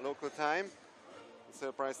 local time. The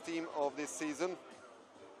surprise team of this season,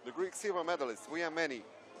 the Greek silver medalists, we are many,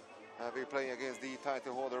 will play against the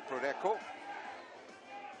title holder Proreco.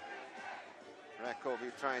 Proreco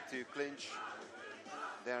will try to clinch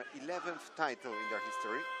their 11th title in their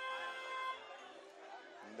history,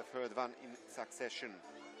 and the third one in succession.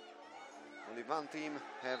 Only one team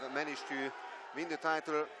have managed to win the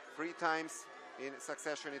title 3 times in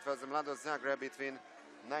succession. It was the Mladost Zagreb between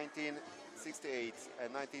 1968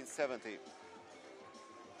 and 1970.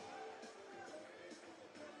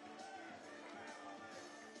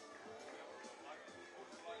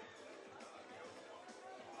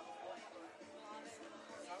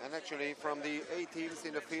 And actually, from the 8 teams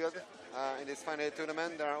in the field in this final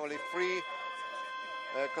tournament, there are only 3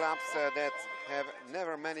 clubs that have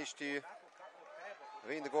never managed to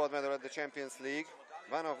win the gold medal at the Champions League.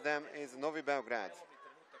 One of them is Novi Beograd,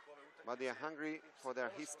 but they are hungry for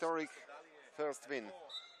their historic first win.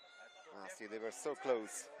 Last year they were so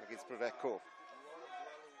close against Proreco.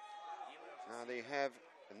 Now they have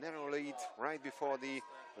a narrow lead right before the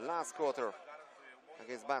last quarter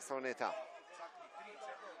against Barceloneta.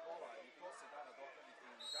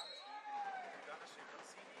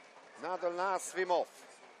 Now the last swim off.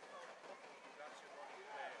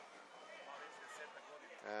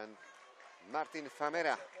 And Martin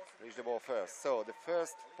Famera reached the ball first. So the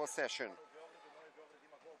first possession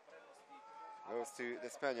goes to the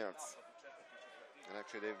Spaniards. And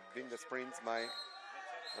actually they win the sprints by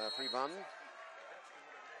 3-1.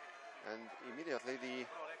 And immediately the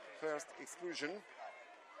first exclusion.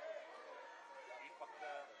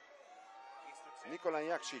 Nikola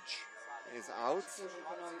Jakšić is out.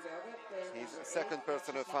 His second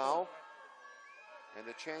personal foul. And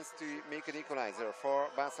a chance to make an equalizer for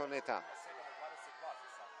Barceloneta.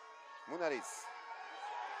 Munaris.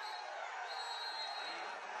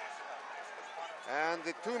 And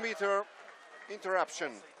the 2-meter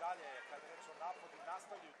interruption.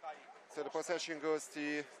 So the possession goes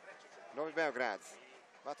to Novi Beograd.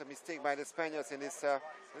 But a mistake by the Spaniards in this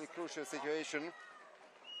really crucial situation.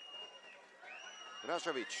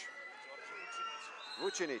 Rašović.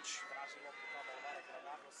 Vucinic. traži loptu tamo Alvaro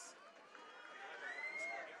Granados.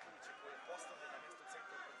 Koji postavlja na mjesto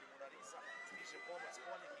centra protiv Munariza. Stiže pomoć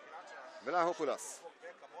spoljnih igrača. Vlahopoulos. Svog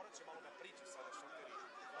beka. Morat će malo da priđu sada šuteri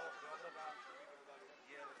Novog Beograda.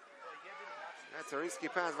 Jer to je jedini način. That's a risky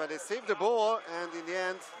pass, but they saved the ball, and in the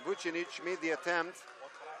end, Vucinic made the attempt.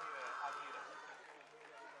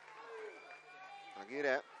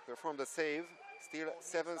 Aguirre performed the save, still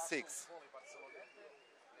 7-6.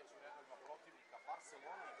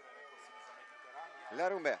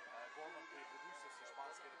 Larumbe.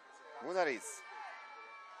 Munariz.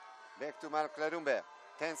 Back to Marc Larumbe.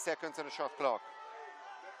 10 seconds on the shot clock.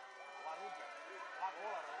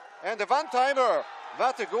 And the one-timer.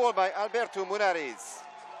 What a goal by Alberto Munariz.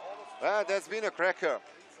 Well, that's been a cracker.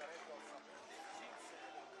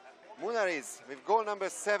 Munariz with goal number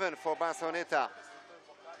 7 for Barceloneta.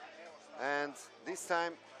 And this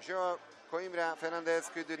time, João Coimbra Fernandes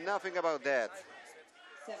could do nothing about that.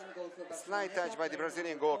 A slight touch by the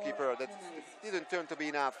Brazilian goalkeeper that didn't turn to be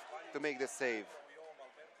enough to make the save.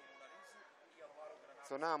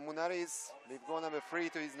 So now Munariz with goal number 3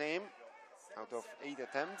 to his name out of 8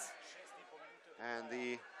 attempts. And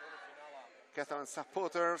the Catalan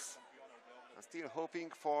supporters are still hoping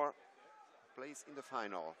for a place in the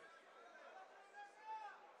final.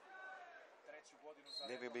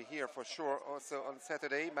 They will be here for sure also on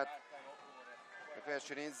Saturday, but the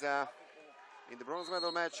question is in the bronze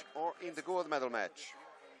medal match or in the gold medal match.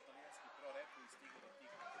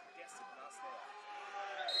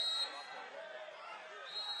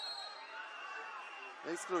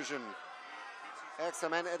 Exclusion. Extra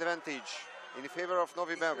man advantage in favor of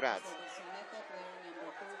Novi Beograd.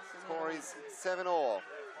 Score is 7-all.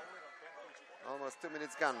 Almost 2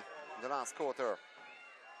 minutes gone in the last quarter.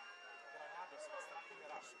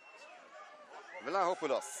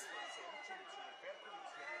 Vlahopoulos.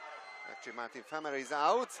 Actually, Martin Famer is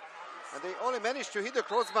out, and they only managed to hit the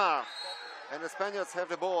crossbar. And the Spaniards have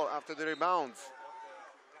the ball after the rebound.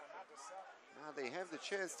 Now they have the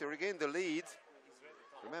chance to regain the lead.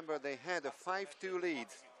 Remember, they had a 5-2 lead.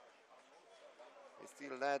 They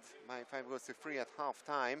still led by 5-3 at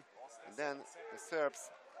half-time, and then the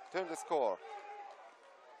Serbs turned the score.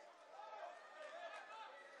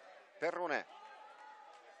 Perrone.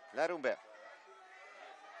 Larumbe.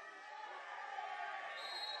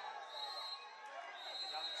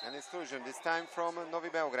 An exclusion, this time from Novi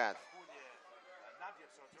Beograd.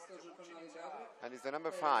 And it's the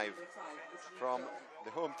number 5 from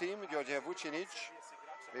the home team, Đorđe Vucinic,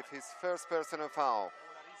 with his first personal foul.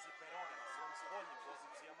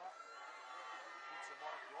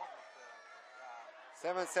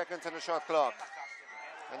 7 seconds on the shot clock.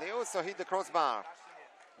 And they also hit the crossbar.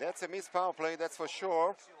 That's a missed power play, that's for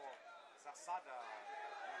sure.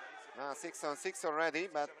 Now 6-on-6 already,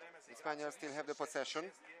 but the Spaniards still have the possession.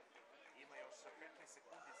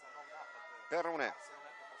 Perrone.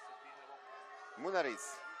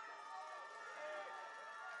 Munariz.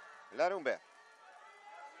 Larumbe.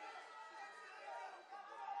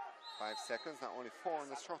 5 seconds, now only 4 on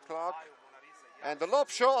the shot clock. And the lob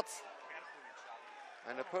shot.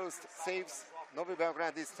 And the post saves Novi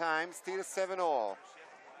Beograd this time, still 7-all.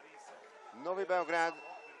 Novi Beograd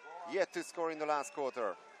yet to score in the last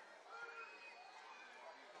quarter.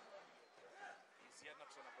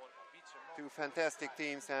 Two fantastic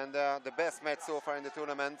teams, and the best match so far in the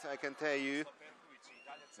tournament, I can tell you.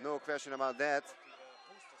 No question about that.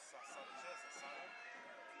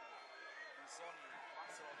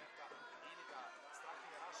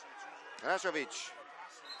 Rašović.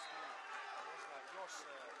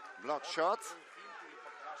 Block shot.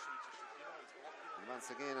 And once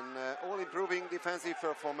again, an all-improving defensive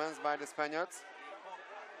performance by the Spaniards.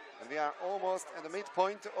 And we are almost at the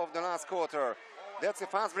midpoint of the last quarter. That's a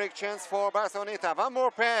fast break chance for Barceloneta. One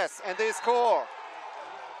more pass and they score.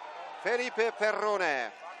 Felipe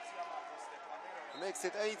Perrone makes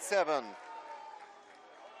it 8-7.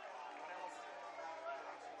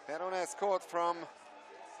 Perrone scored from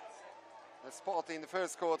the spot in the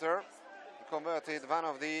first quarter. He converted one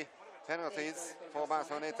of the penalties for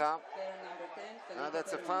Barceloneta. And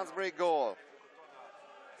that's a fast break goal.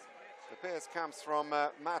 The pass comes from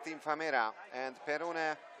Martin Famera, and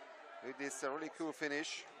Perrone with this really cool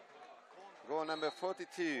finish. Goal number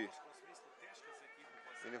 42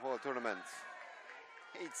 in the whole tournament.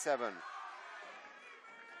 8-7.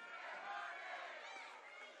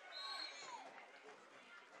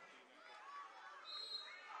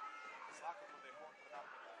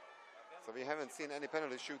 So we haven't seen any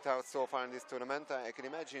penalty shootouts so far in this tournament. I can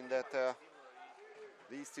imagine that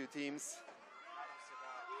these two teams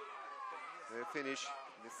will finish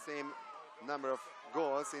the same number of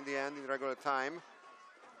goals in the end in regular time.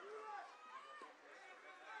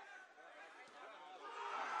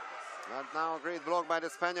 But now a great block by the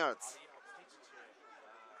Spaniards.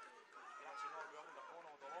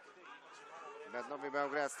 But Novi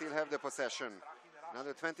Beograd still have the possession.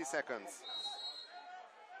 Another 20 seconds.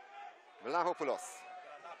 Vlahopoulos.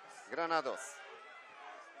 Granados.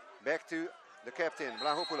 Back to the captain,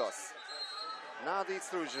 Vlahopoulos. Now the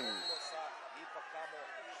exclusion.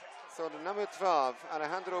 So the number 12,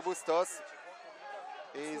 Alejandro Bustos,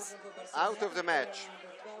 is out of the match.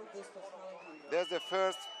 There's the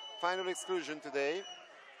first final exclusion today.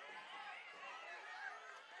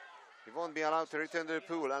 He won't be allowed to return to the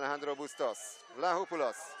pool, Alejandro Bustos.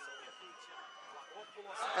 Vlahopoulos.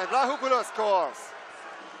 And Vlahopoulos scores.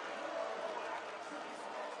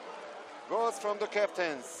 Goals from the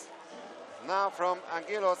captains. Now from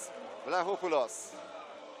Angelos Vlahopoulos.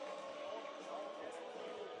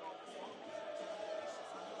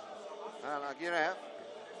 Well, Aguirre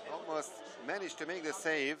almost managed to make the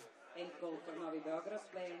save.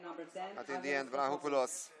 But in the end,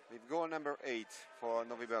 Vlahopoulos with goal number 8 for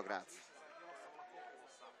Novi Beograd.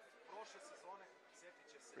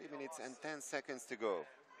 3 minutes and 10 seconds to go.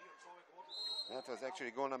 That was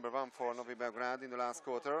actually goal number 1 for Novi Beograd in the last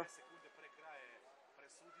quarter.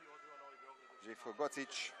 Živko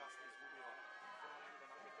Gocic,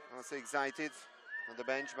 also excited on the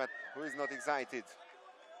bench, but who is not excited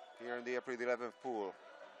here in the April 11th pool?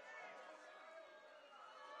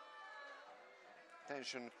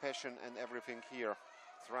 Tension, passion and everything here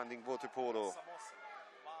surrounding Water-Polo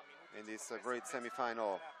in this great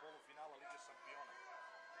semi-final.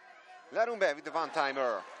 Larumbe with the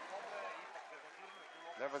one-timer.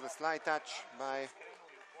 There was a slight touch by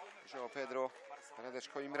João Pedro Fernandes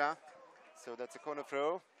Coimbra. So that's a corner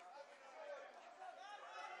throw.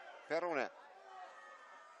 Perrone.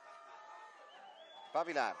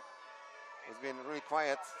 Pavilar has been really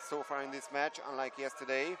quiet so far in this match, unlike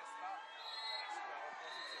yesterday.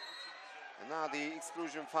 And now the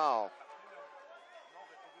exclusion foul.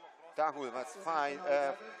 Tahul was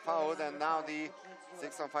fouled, and now the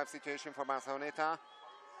 6-on-5 situation for Barceloneta.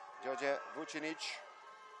 George Vucinic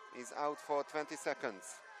is out for 20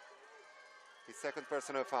 seconds. His second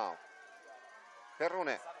personal foul.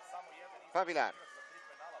 Perrone, Pavilar.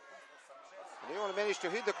 They only managed to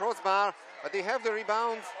hit the crossbar, but they have the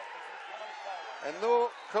rebound. And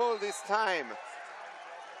no call this time.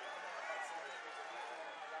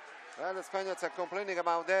 Well, the Spaniards are complaining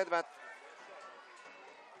about that, but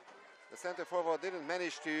the center forward didn't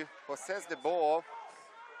manage to possess the ball.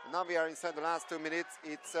 Now we are inside the last 2 minutes.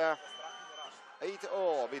 It's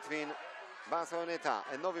 8-all between Barceloneta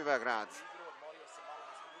and Novi Beograd.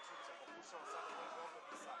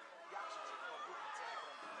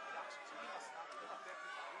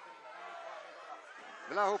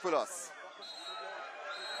 Vlahopoulos.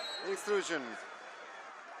 Exclusion.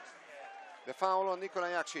 The foul on Nikola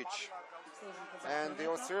Jakšić. And the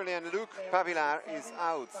Australian Luke Pavilar is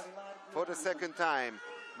out for the second time.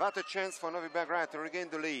 What a chance for Novi Beograd to regain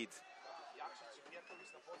the lead.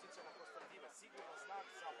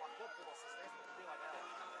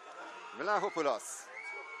 Vlahopoulos.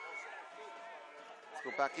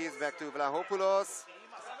 Skoupakis back to Vlahopoulos.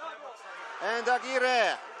 And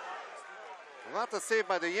Aguirre. What a save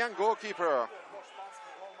by the young goalkeeper.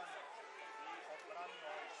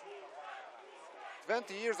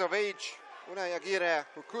 20 years of age, Unai Aguirre,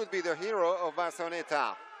 who could be the hero of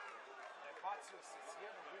Barceloneta.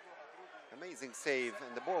 Amazing save,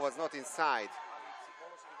 and the ball was not inside.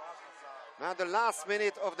 Now the last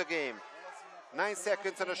minute of the game. 9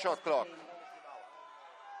 seconds on the shot clock.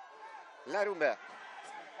 Larumbe.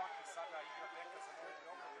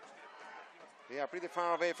 They are pretty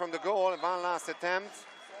far away from the goal. One last attempt.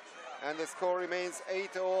 And the score remains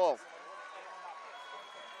 8-all.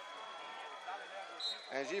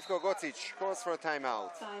 And Živko Gocic calls for a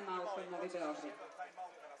timeout. Timeout for Novi Beograd.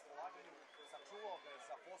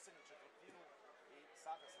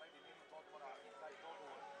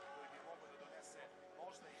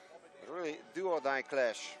 Really do-or-die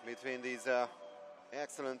clash between these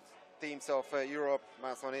excellent teams of Europe,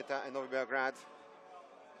 Barceloneta and Novi Beograd.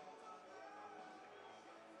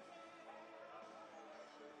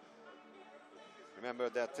 Remember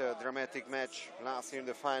that dramatic match last year in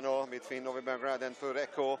the final between Novi Beograd and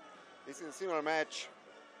Puerto. This is a similar match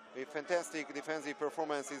with fantastic defensive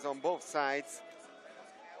performances on both sides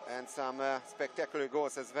and some spectacular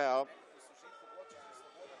goals as well.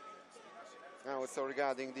 Now also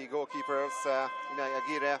regarding the goalkeepers, Unai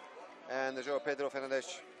Aguirre and João Pedro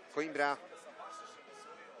Fernandes Coimbra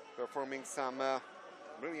performing some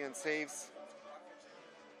brilliant saves.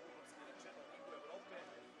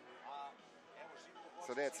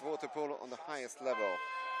 So that's Water-Polo on the highest level.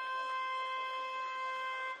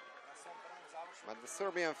 But the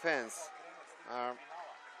Serbian fans are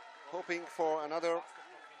hoping for another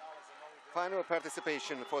final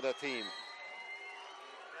participation for the team.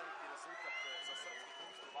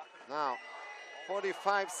 Now,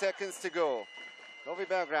 45 seconds to go. Novi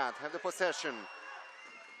Beograd have the possession.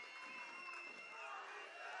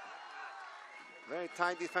 Very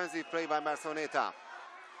tight defensive play by Barceloneta.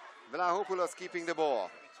 Vlahopoulos keeping the ball.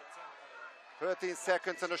 13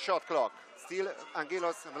 seconds on the shot clock. Still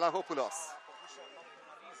Angelos Vlahopoulos.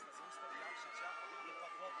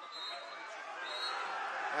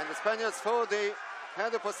 And the Spaniards thought they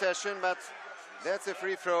had the possession, but that's a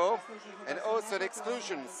free throw and also an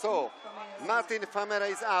exclusion. So Martin Famera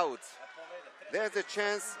is out. There's a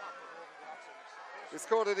chance to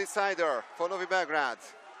score the decider for Novi Beograd.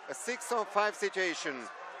 A 6-on-5 situation.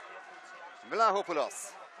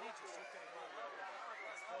 Vlahopoulos.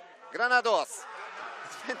 Granados.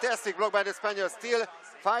 Fantastic block by the Spaniards. Still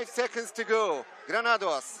 5 seconds to go.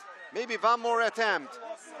 Granados. Maybe one more attempt.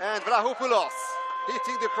 And Vlahopoulos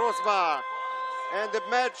hitting the crossbar. And the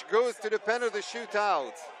match goes to the penalty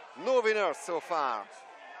shootout. No winners so far.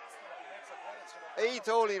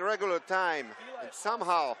 8-all in regular time. And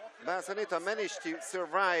somehow Barceloneta managed to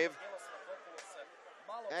survive.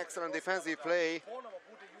 Excellent defensive play.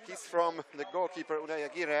 Kiss from the goalkeeper Unai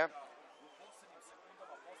Aguirre.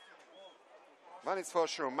 One is for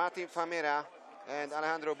sure, Martin Famera and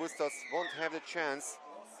Alejandro Bustos won't have the chance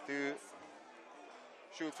to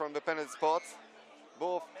shoot from the penalty spot.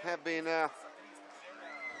 Both have been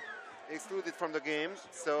excluded from the game,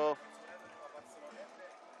 so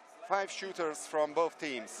 5 shooters from both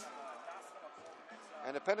teams.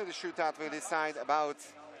 And the penalty shootout will decide about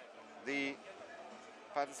the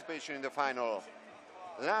participation in the final.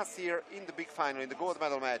 Last year in the big final, in the gold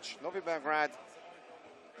medal match, Novi Beograd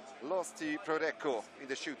lost to Prodeco in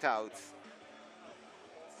the shootout.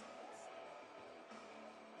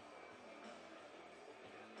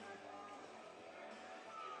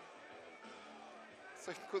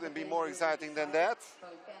 So it couldn't be more exciting than that.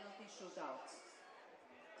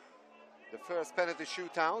 The first penalty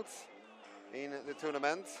shootout in the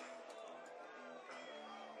tournament.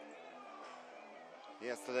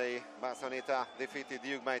 Yesterday, Barceloneta defeated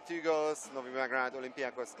Ligue by 2 goals. Novi Beograd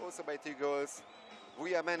Olympiacos also by 2 goals.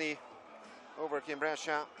 Vujameni overcame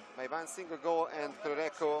Brescia by 1 single goal, and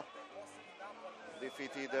Prodeco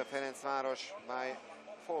defeated Ferencváros by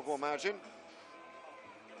 4-goal margin.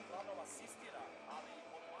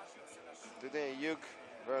 Today, Ligue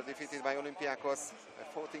were defeated by Olympiacos by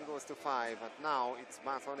 14 goals to 5, but now it's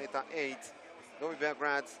Barceloneta 8, Novi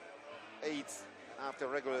Beograd 8 after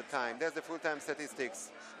regular time. That's the full-time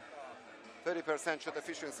statistics. 30% shot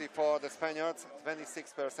efficiency for the Spaniards,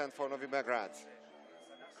 26% for Novi Beograd.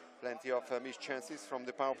 Plenty of missed chances from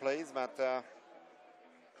the power plays, but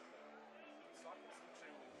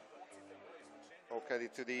all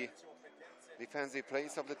credit to the defensive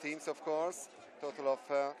plays of the teams, of course. Total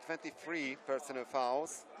of 23 personal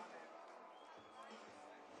fouls.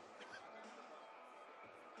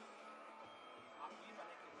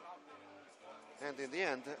 And in the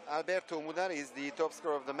end, Alberto Mudar is the top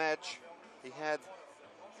scorer of the match. He had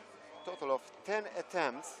a total of 10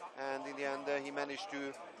 attempts, and in the end he managed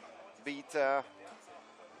to beat João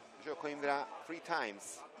Coimbra 3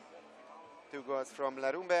 times. 2 goals from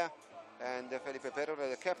Larumbe and Felipe Perora,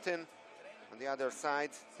 the captain. On the other side,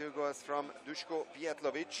 2 goals from Duško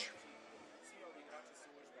Pijetlović.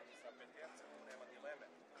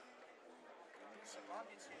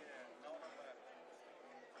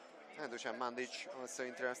 And Dušan Mandić also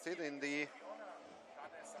interested in the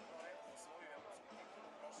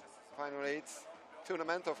Final 8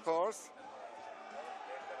 tournament, of course.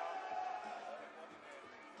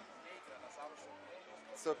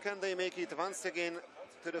 So can they make it once again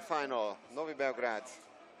to the final, Novi Beograd?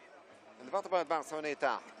 And what about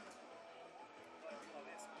Barceloneta?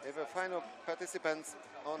 They were final participants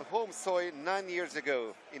on home soil 9 years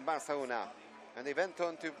ago in Barcelona, and they went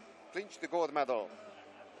on to clinch the gold medal.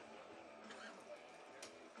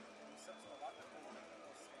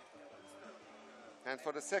 And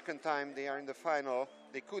for the second time they are in the final.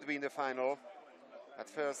 They could be in the final. At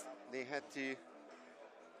first they had to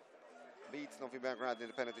beat Novi Beograd in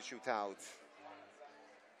the penalty shootout.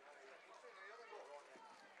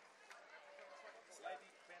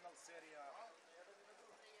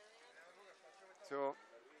 So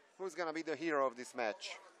who's going to be the hero of this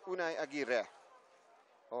match? Unai Aguirre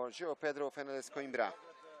or João Pedro Fernandes Coimbra?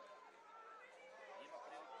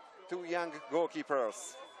 2 young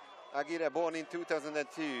goalkeepers. Aguirre born in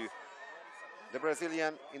 2002. The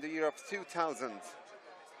Brazilian in the year of 2000.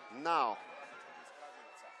 Now,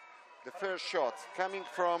 the first shot coming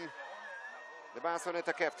from the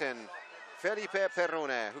Barceloneta captain, Felipe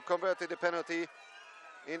Perrone, who converted the penalty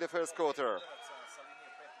in the first quarter.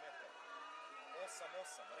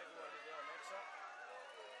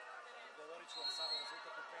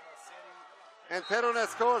 And Perrone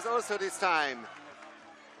scores also this time.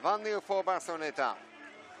 1-0 for Barceloneta.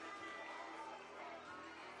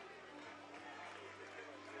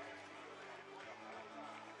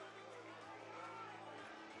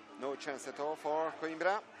 No chance at all for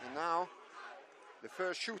Coimbra. And now the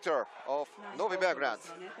first shooter of Novi Beograd.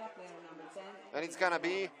 And it's gonna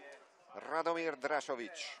be Radomir Drašović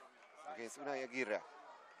against Unai Aguirre.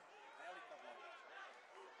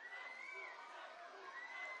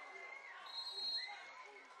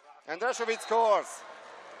 And Drašović scores.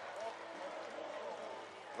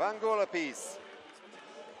 1 goal apiece.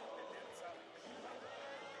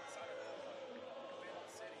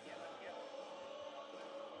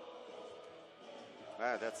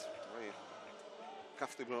 That's very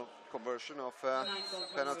comfortable conversion of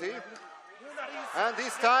penalty. And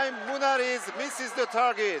this time Munariz misses the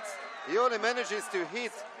target. He only manages to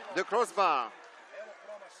hit the crossbar.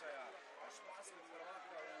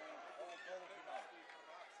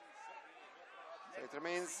 So it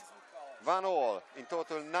remains 1-1, in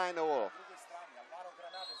total 9-0.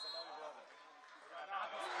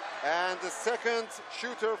 And the second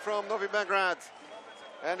shooter from Novi Beograd,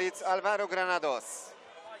 and it's Alvaro Granados,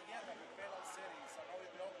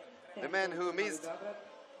 the man who missed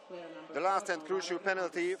the last and crucial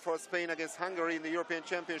penalty for Spain against Hungary in the European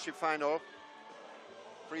Championship final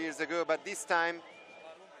 3 years ago, but this time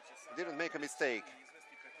he didn't make a mistake.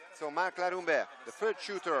 So Marc Larumbe, the third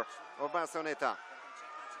shooter of Barceloneta.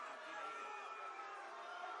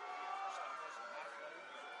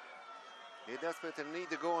 He desperately need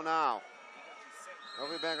the goal now.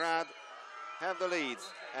 Novi Beograd have the lead,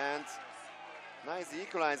 and nice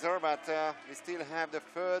equalizer, but we still have the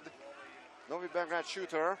third Novi Beograd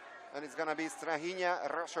shooter, and it's gonna be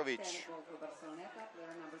Strahinja Rašović.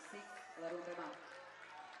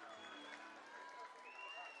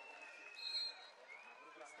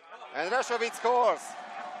 And Rašović scores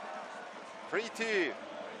 3-2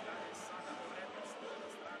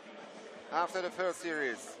 after the first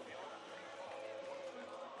series.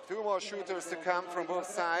 2 more shooters to come from both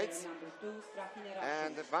sides,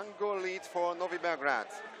 and 1 goal lead for Novi Beograd.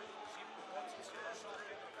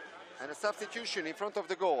 And a substitution in front of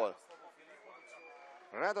the goal.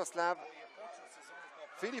 Radoslav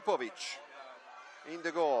Filipovic in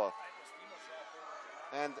the goal.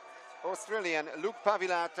 And Australian Luke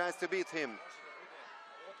Pavila tries to beat him.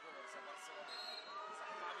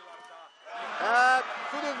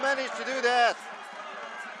 Couldn't manage to do that.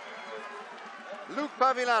 Luke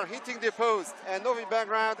Pavilar hitting the post, and Novi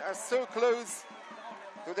Beograd are so close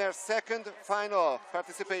to their second final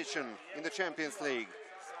participation in the Champions League.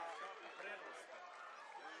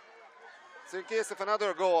 So in case of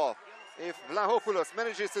another goal, if Vlahopoulos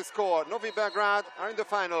manages to score, Novi Beograd are in the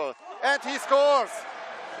final, and he scores!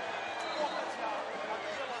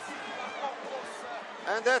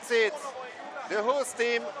 And that's it. The host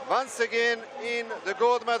team once again in the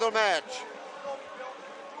gold medal match.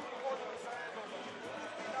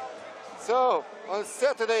 So, on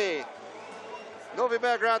Saturday, Novi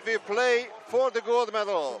Beograd will play for the gold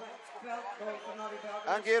medal.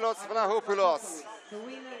 Angelos Vlahopoulos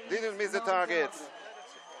didn't miss the target.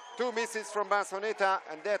 2 misses from Barceloneta,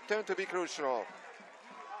 and that turned to be crucial.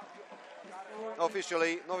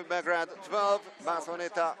 Officially, Novi Beograd 12,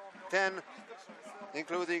 Barceloneta 10,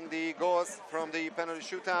 including the goals from the penalty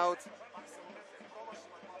shootout.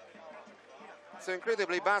 So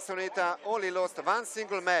incredibly, Barceloneta only lost 1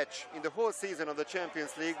 single match in the whole season of the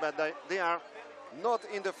Champions League, but they are not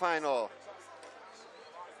in the final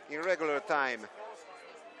in regular time.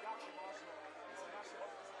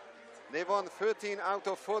 They won 13 out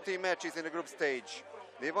of 14 matches in the group stage.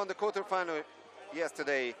 They won the quarterfinal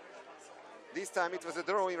yesterday. This time it was a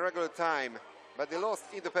draw in regular time, but they lost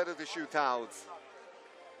in the penalty shootouts.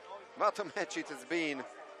 What a match it has been.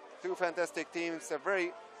 2 fantastic teams, a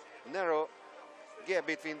very narrow gap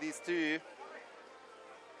between these two.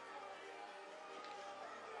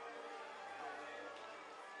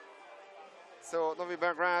 So Novi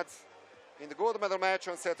Beograd in the gold medal match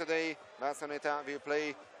on Saturday. Barceloneta will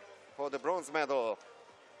play for the bronze medal.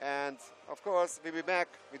 And of course we'll be back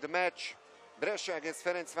with the match Brescia against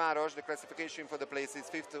Ferencváros. The classification for the places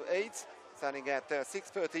 5th to 8th, starting at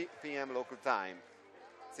 6:30 p.m. local time.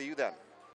 See you then.